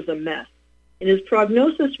 it was a mess. And his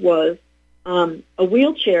prognosis was a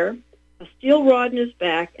wheelchair, a steel rod in his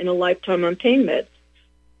back, and a lifetime on pain meds.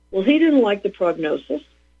 Well, he didn't like the prognosis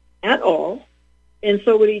at all. And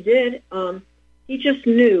so what he did, he just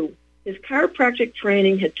knew his chiropractic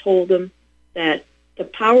training had told him that the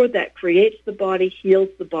power that creates the body heals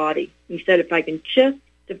the body. He said, if I can just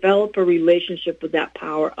develop a relationship with that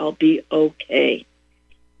power, I'll be okay.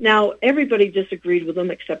 Now, everybody disagreed with him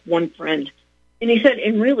except one friend. And he said,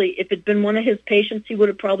 and really, if it had been one of his patients, he would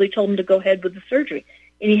have probably told him to go ahead with the surgery.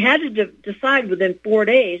 And he had to decide within 4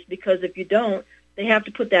 days, because if you don't, they have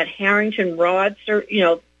to put that Harrington rod,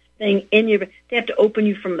 thing in you. They have to open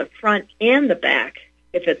you from the front and the back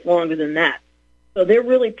if it's longer than that. So they're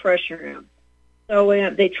really pressuring him.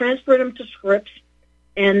 So they transferred him to Scripps,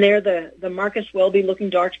 and there the Marcus Welby-looking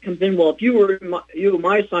doctor comes in. Well, if you were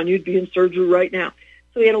my son, you'd be in surgery right now.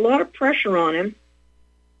 So he had a lot of pressure on him,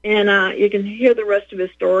 and you can hear the rest of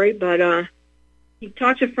his story, but he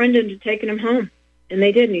talked a friend into taking him home, and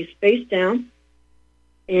they did, and he's face down,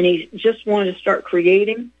 and he just wanted to start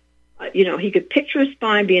creating. He could picture his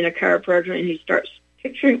spine being a chiropractor, and he starts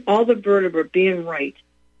picturing all the vertebrae being right.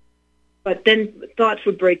 But then thoughts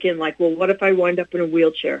would break in, like, well, what if I wind up in a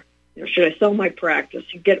wheelchair? Should I sell my practice?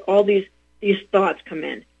 You get all these thoughts come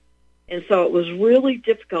in. And so it was really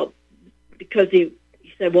difficult because he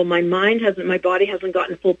said, well, my body hasn't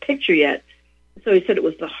gotten a full picture yet. So he said it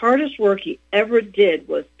was the hardest work he ever did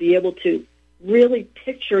was be able to really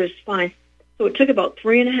picture his spine. So it took about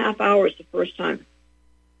 3.5 hours the first time.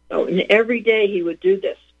 So and every day he would do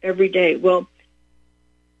this, every day. Well,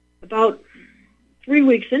 about 3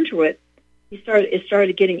 weeks into it, it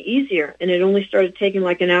started getting easier, and it only started taking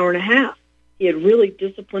like an hour and a half. He had really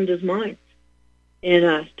disciplined his mind.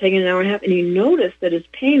 And taking an hour and a half, and he noticed that his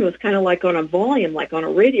pain was kind of like on a volume, like on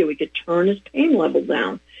a radio. He could turn his pain level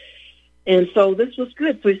down. And so this was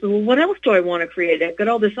good. So he said, well, what else do I want to create? I've got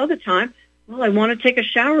all this other time. Well, I want to take a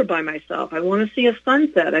shower by myself. I want to see a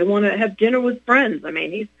sunset. I want to have dinner with friends. I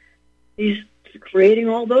mean, he's creating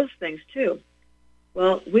all those things, too.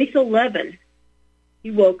 Well, week 11,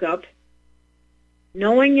 he woke up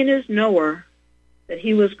knowing in his knower that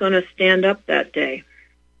he was going to stand up that day.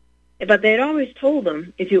 But they'd always told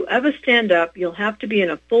him, if you ever stand up, you'll have to be in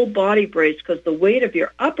a full body brace because the weight of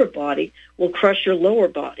your upper body will crush your lower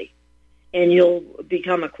body, and you'll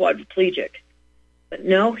become a quadriplegic. But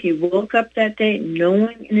no, he woke up that day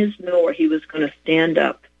knowing in his knower he was going to stand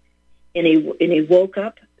up. And he woke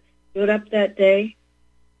up, stood up that day,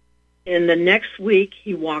 and the next week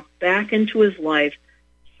he walked back into his life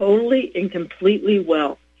totally and completely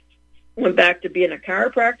well. Went back to being a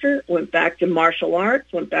chiropractor, went back to martial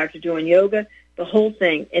arts, went back to doing yoga, the whole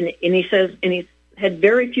thing. And he says, and he's had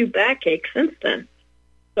very few backaches since then.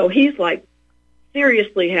 So he's like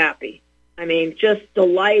seriously happy. I mean, just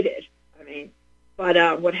delighted. I mean,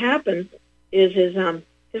 but what happens is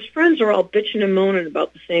his friends are all bitching and moaning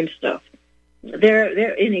about the same stuff.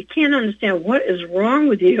 They're and he can't understand what is wrong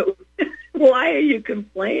with you. Why are you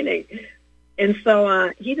complaining? And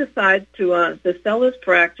so he decides to sell his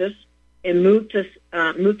practice and move to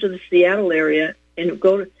the Seattle area and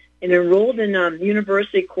enrolled in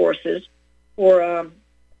university courses for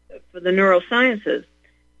the neurosciences,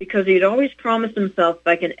 because he'd always promised himself, if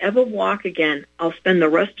I can ever walk again, I'll spend the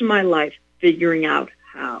rest of my life figuring out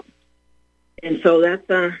how. And so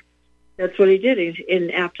that's what he did.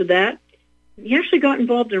 And after that, he actually got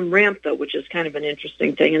involved in RAMP, though, which is kind of an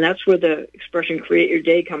interesting thing, and that's where the expression "create your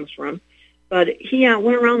day" comes from. But he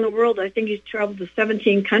went around the world. I think he's traveled to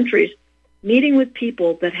 17 countries, meeting with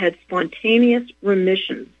people that had spontaneous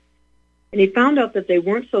remissions. And he found out that they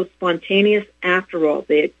weren't so spontaneous after all.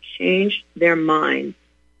 They had changed their minds.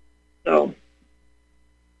 So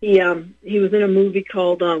he was in a movie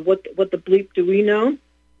called What the Bleep Do We Know?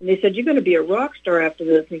 And they said, you're going to be a rock star after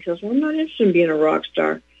this. And he says, well, I'm not interested in being a rock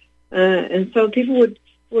star. And so people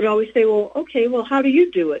would always say, well, okay, well, how do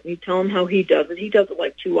you do it? And you tell them how he does it. He does it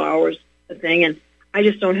like 2 hours a thing, and I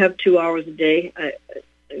just don't have 2 hours a day.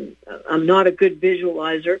 I'm not a good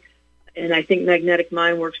visualizer, and I think magnetic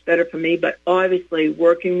mind works better for me, but obviously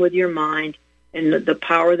working with your mind and the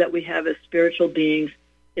power that we have as spiritual beings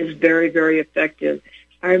is very, very effective.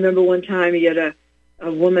 I remember one time he had a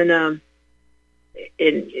woman,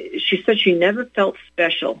 and she said she never felt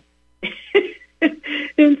special.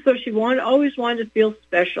 And so she always wanted to feel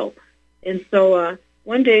special. And so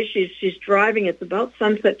one day she's driving. It's about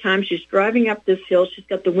sunset time. She's driving up this hill. She's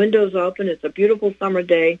got the windows open. It's a beautiful summer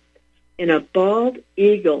day. And a bald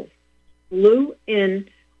eagle flew in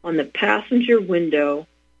on the passenger window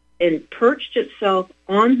and perched itself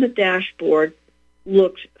on the dashboard,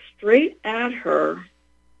 looked straight at her,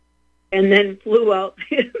 and then flew out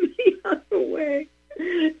the other way.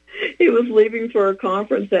 He was leaving for a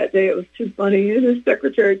conference that day. It was too funny. And his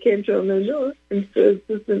secretary came to him and his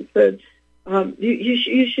assistant said,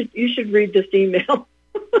 you should read this email.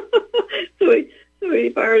 So he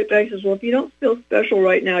fired it back and says, well, if you don't feel special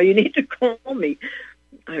right now, you need to call me.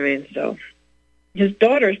 I mean, so his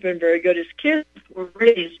daughter's been very good. His kids were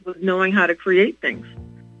raised with knowing how to create things,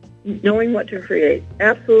 knowing what to create.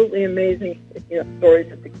 Absolutely amazing, stories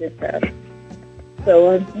that the kids have.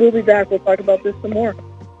 So we'll be back. We'll talk about this some more.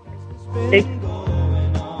 Thank you.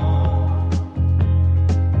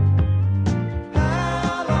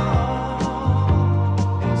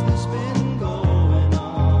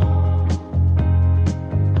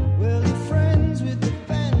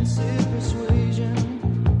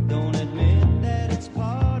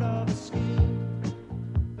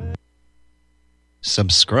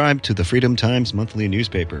 Subscribe to the Freedom Times monthly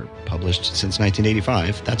newspaper, published since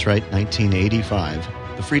 1985. That's right, 1985.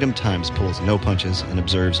 The Freedom Times pulls no punches and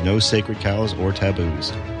observes no sacred cows or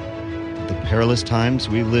taboos. The perilous times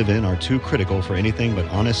we live in are too critical for anything but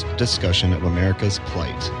honest discussion of America's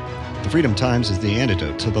plight. The Freedom Times is the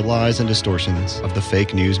antidote to the lies and distortions of the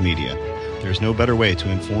fake news media. There's no better way to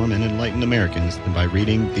inform and enlighten Americans than by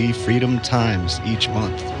reading the Freedom Times each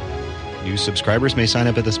month. New subscribers may sign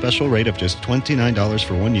up at the special rate of just $29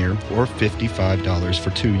 for 1 year or $55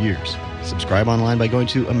 for 2 years. Subscribe online by going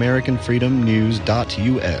to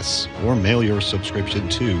AmericanFreedomNews.us or mail your subscription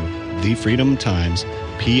to The Freedom Times,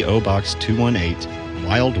 P.O. Box 218,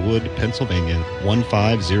 Wildwood, Pennsylvania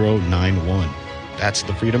 15091. That's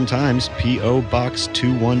The Freedom Times, P.O. Box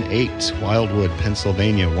 218, Wildwood,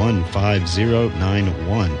 Pennsylvania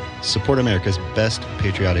 15091. Support America's best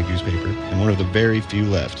patriotic newspaper and one of the very few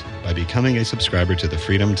left by becoming a subscriber to the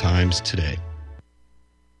Freedom Times today.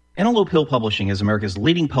 Antelope Hill Publishing is America's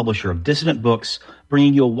leading publisher of dissident books,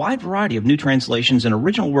 bringing you a wide variety of new translations and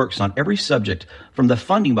original works on every subject, from the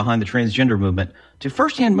funding behind the transgender movement to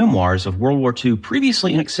first-hand memoirs of World War II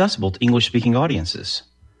previously inaccessible to English-speaking audiences.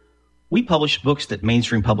 We publish books that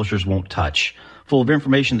mainstream publishers won't touch, full of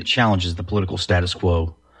information that challenges the political status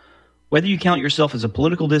quo. Whether you count yourself as a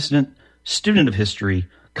political dissident, student of history,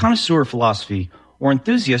 connoisseur of philosophy, or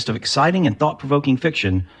enthusiast of exciting and thought-provoking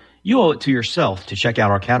fiction, you owe it to yourself to check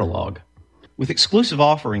out our catalog. With exclusive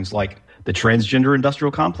offerings like The Transgender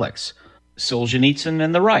Industrial Complex, Solzhenitsyn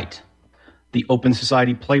and the Right, The Open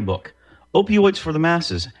Society Playbook, Opioids for the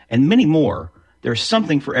Masses, and many more, there's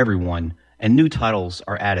something for everyone, and new titles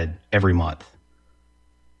are added every month.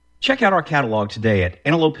 Check out our catalog today at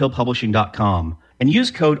AntelopeHillPublishing.com and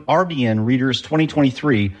use code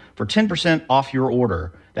RBNReaders2023 for 10% off your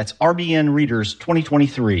order. That's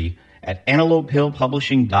RBNReaders2023 at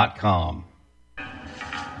AntelopeHillPublishing.com.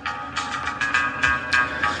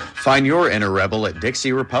 Find your inner rebel at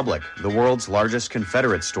Dixie Republic, the world's largest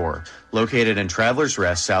Confederate store, located in Travelers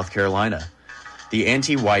Rest, South Carolina. The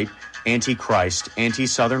anti-white, anti-Christ,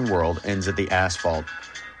 anti-Southern world ends at the asphalt.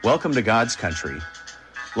 Welcome to God's country.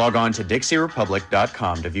 Log on to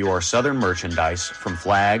DixieRepublic.com to view our Southern merchandise, from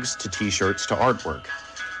flags to T-shirts to artwork.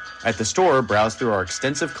 At the store, browse through our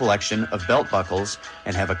extensive collection of belt buckles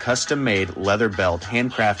and have a custom-made leather belt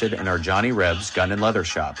handcrafted in our Johnny Rebs Gun and Leather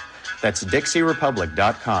Shop. That's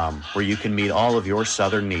DixieRepublic.com, where you can meet all of your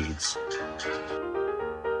Southern needs.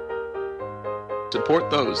 Support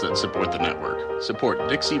those that support the network. Support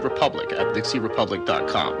Dixie Republic at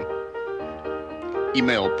DixieRepublic.com.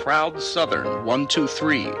 Email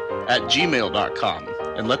ProudSouthern123@gmail.com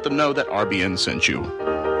and let them know that RBN sent you.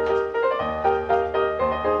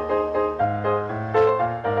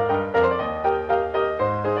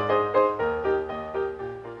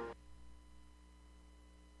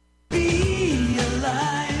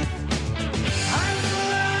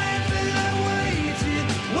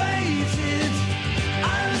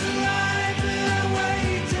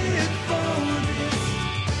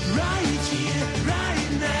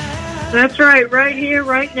 That's right here,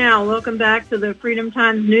 right now. Welcome back to the Freedom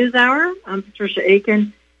Times News Hour. I'm Patricia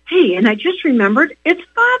Aiken. Hey, and I just remembered, it's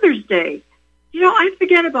Father's Day. I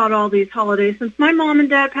forget about all these holidays. Since my mom and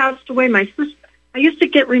dad passed away, I used to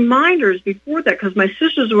get reminders before that, because my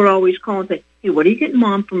sisters would always call and say, hey, what are you getting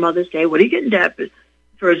Mom for Mother's Day? What are you getting Dad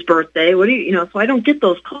for his birthday? What do so I don't get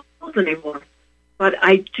those calls anymore. But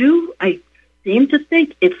I seem to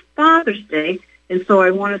think it's Father's Day. And so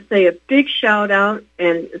I want to say a big shout out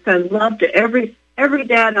and send love to every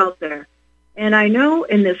dad out there. And I know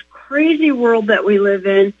in this crazy world that we live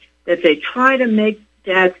in that they try to make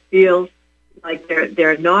dads feel like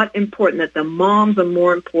they're not important, that the moms are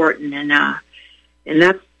more important, and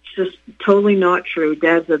that's just totally not true.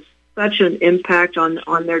 Dads have such an impact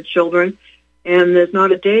on their children, and there's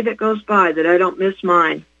not a day that goes by that I don't miss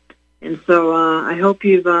mine. And so I hope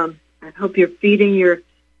you're feeding your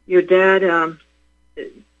dad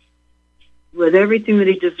with everything that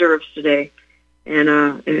he deserves today,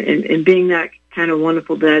 and being that kind of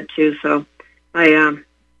wonderful dad too. So I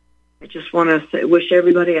just want to wish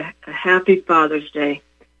everybody a happy Father's Day.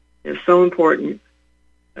 It's so important.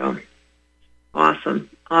 So awesome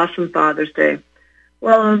Father's Day.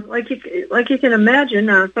 Well, like you can imagine,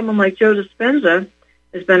 someone like Joe Dispenza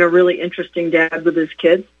has been a really interesting dad with his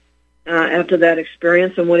kids after that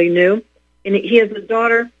experience and what he knew. And he has a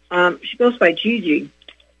daughter. She goes by Gigi,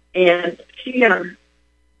 and she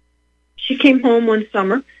came home one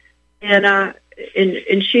summer, and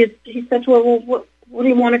he said to her, "Well, what do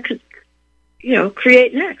you want to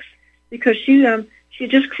create next?" Because she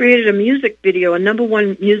just created a music video, a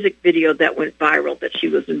 #1 music video that went viral that she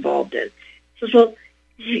was involved in. She says, "Well,"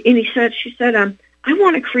 she said, "I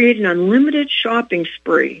want to create an unlimited shopping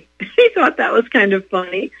spree." He thought that was kind of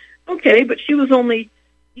funny. Okay, but she was only,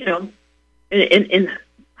 in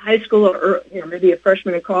high school or maybe a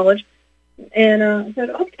freshman in college, and I said,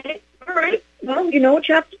 "Okay, all right. Well, you know what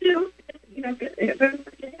you have to do.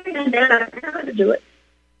 And Dad, I know how to do it."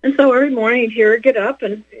 And so every morning he'd hear her get up,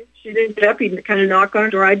 and she didn't get up. He'd kind of knock on her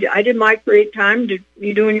door. I did my create time. Did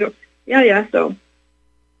you doing your? Yeah. So,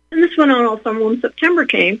 and this went on all summer. When September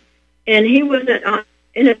came, and he was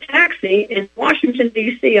in a taxi in Washington,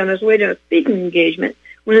 D.C. on his way to a speaking engagement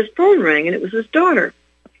when his phone rang, and it was his daughter.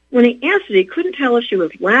 When he answered, he couldn't tell if she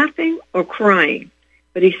was laughing or crying.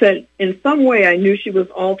 But he said, in some way, I knew she was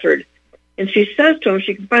altered. And she says to him,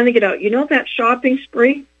 she can finally get out, "You know that shopping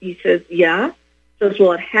spree?" He says, "Yeah." Says,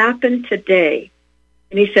 "Well, it happened today."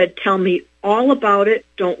 And he said, "Tell me all about it.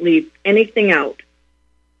 Don't leave anything out."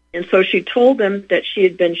 And so she told him that she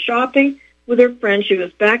had been shopping with her friend. She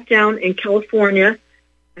was back down in California.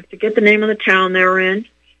 I forget the name of the town they were in.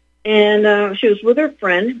 And she was with her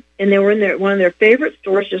friend, and they were in one of their favorite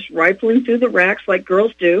stores, just rifling through the racks like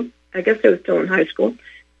girls do. I guess they were still in high school.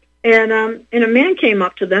 And a man came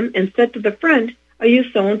up to them and said to the friend, "Are you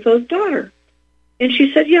so-and-so's daughter?" And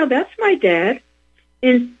she said, "Yeah, that's my dad."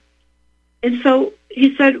 And so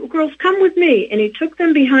he said, "Well, girls, come with me." And he took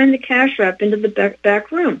them behind the cash wrap into the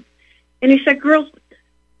back room. And he said, "Girls,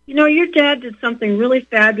 your dad did something really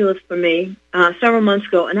fabulous for me several months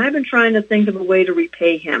ago, and I've been trying to think of a way to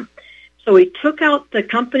repay him." So he took out the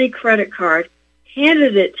company credit card,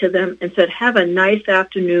 handed it to them, and said, "Have a nice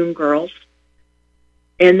afternoon, girls."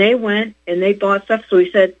 And they went and they bought stuff. So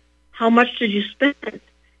he said, "How much did you spend?"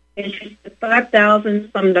 And she said,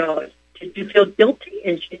 $5,000 some dollars. "Did you feel guilty?"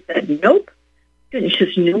 And she said, "Nope." And she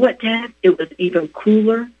says, "You know what, Dad? It was even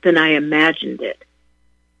cooler than I imagined it."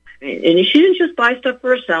 And she didn't just buy stuff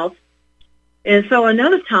for herself. And so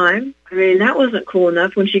another time, that wasn't cool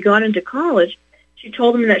enough. When she got into college, she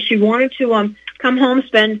told him that she wanted to come home,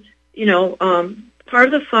 spend, part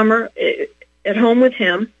of the summer at home with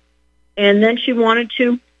him. And then she wanted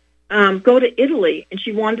to go to Italy, and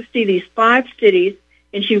she wanted to see these 5 cities,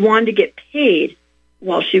 and she wanted to get paid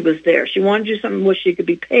while she was there. She wanted to do something where she could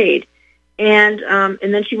be paid. And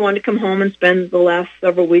then she wanted to come home and spend the last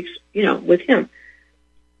several weeks, with him.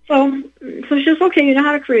 So she says, "Okay, you know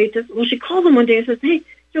how to create this." Well, she called him one day and says, "Hey,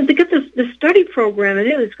 they got this study program, and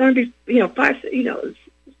it's going to be, 5,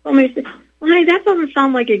 so many things." "Well, honey, that doesn't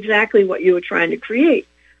sound like exactly what you were trying to create.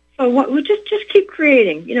 So we'll just keep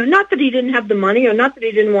creating. Not that he didn't have the money or not that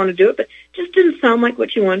he didn't want to do it, but just didn't sound like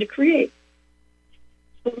what you wanted to create."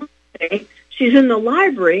 So one day, she's in the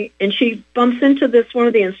library, and she bumps into one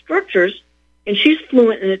of the instructors, and she's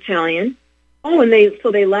fluent in Italian. Oh, and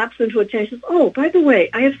they lapse into Italian. She says, "Oh, by the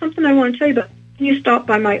way, I have something I want to tell you about. Can you stop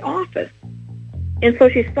by my office?" And so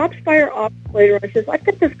she stops by her office later and says, "I've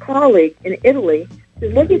got this colleague in Italy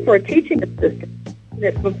who's looking for a teaching assistant. And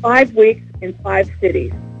it's for 5 weeks in 5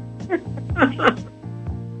 cities."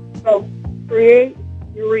 So create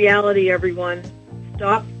your reality, everyone.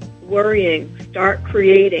 Stop worrying. Start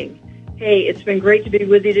creating. Hey, it's been great to be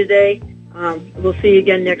with you today. We'll see you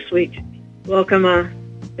again next week. Welcome.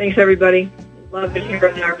 Thanks, everybody. Love it here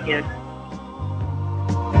on RPN.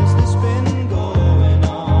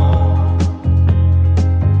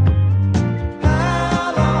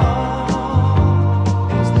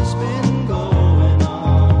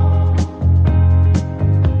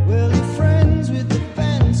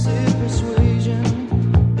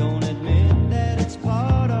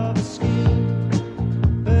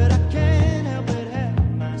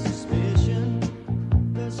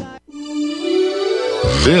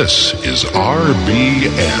 This is RBN,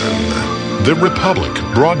 the Republic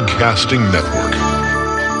Broadcasting Network.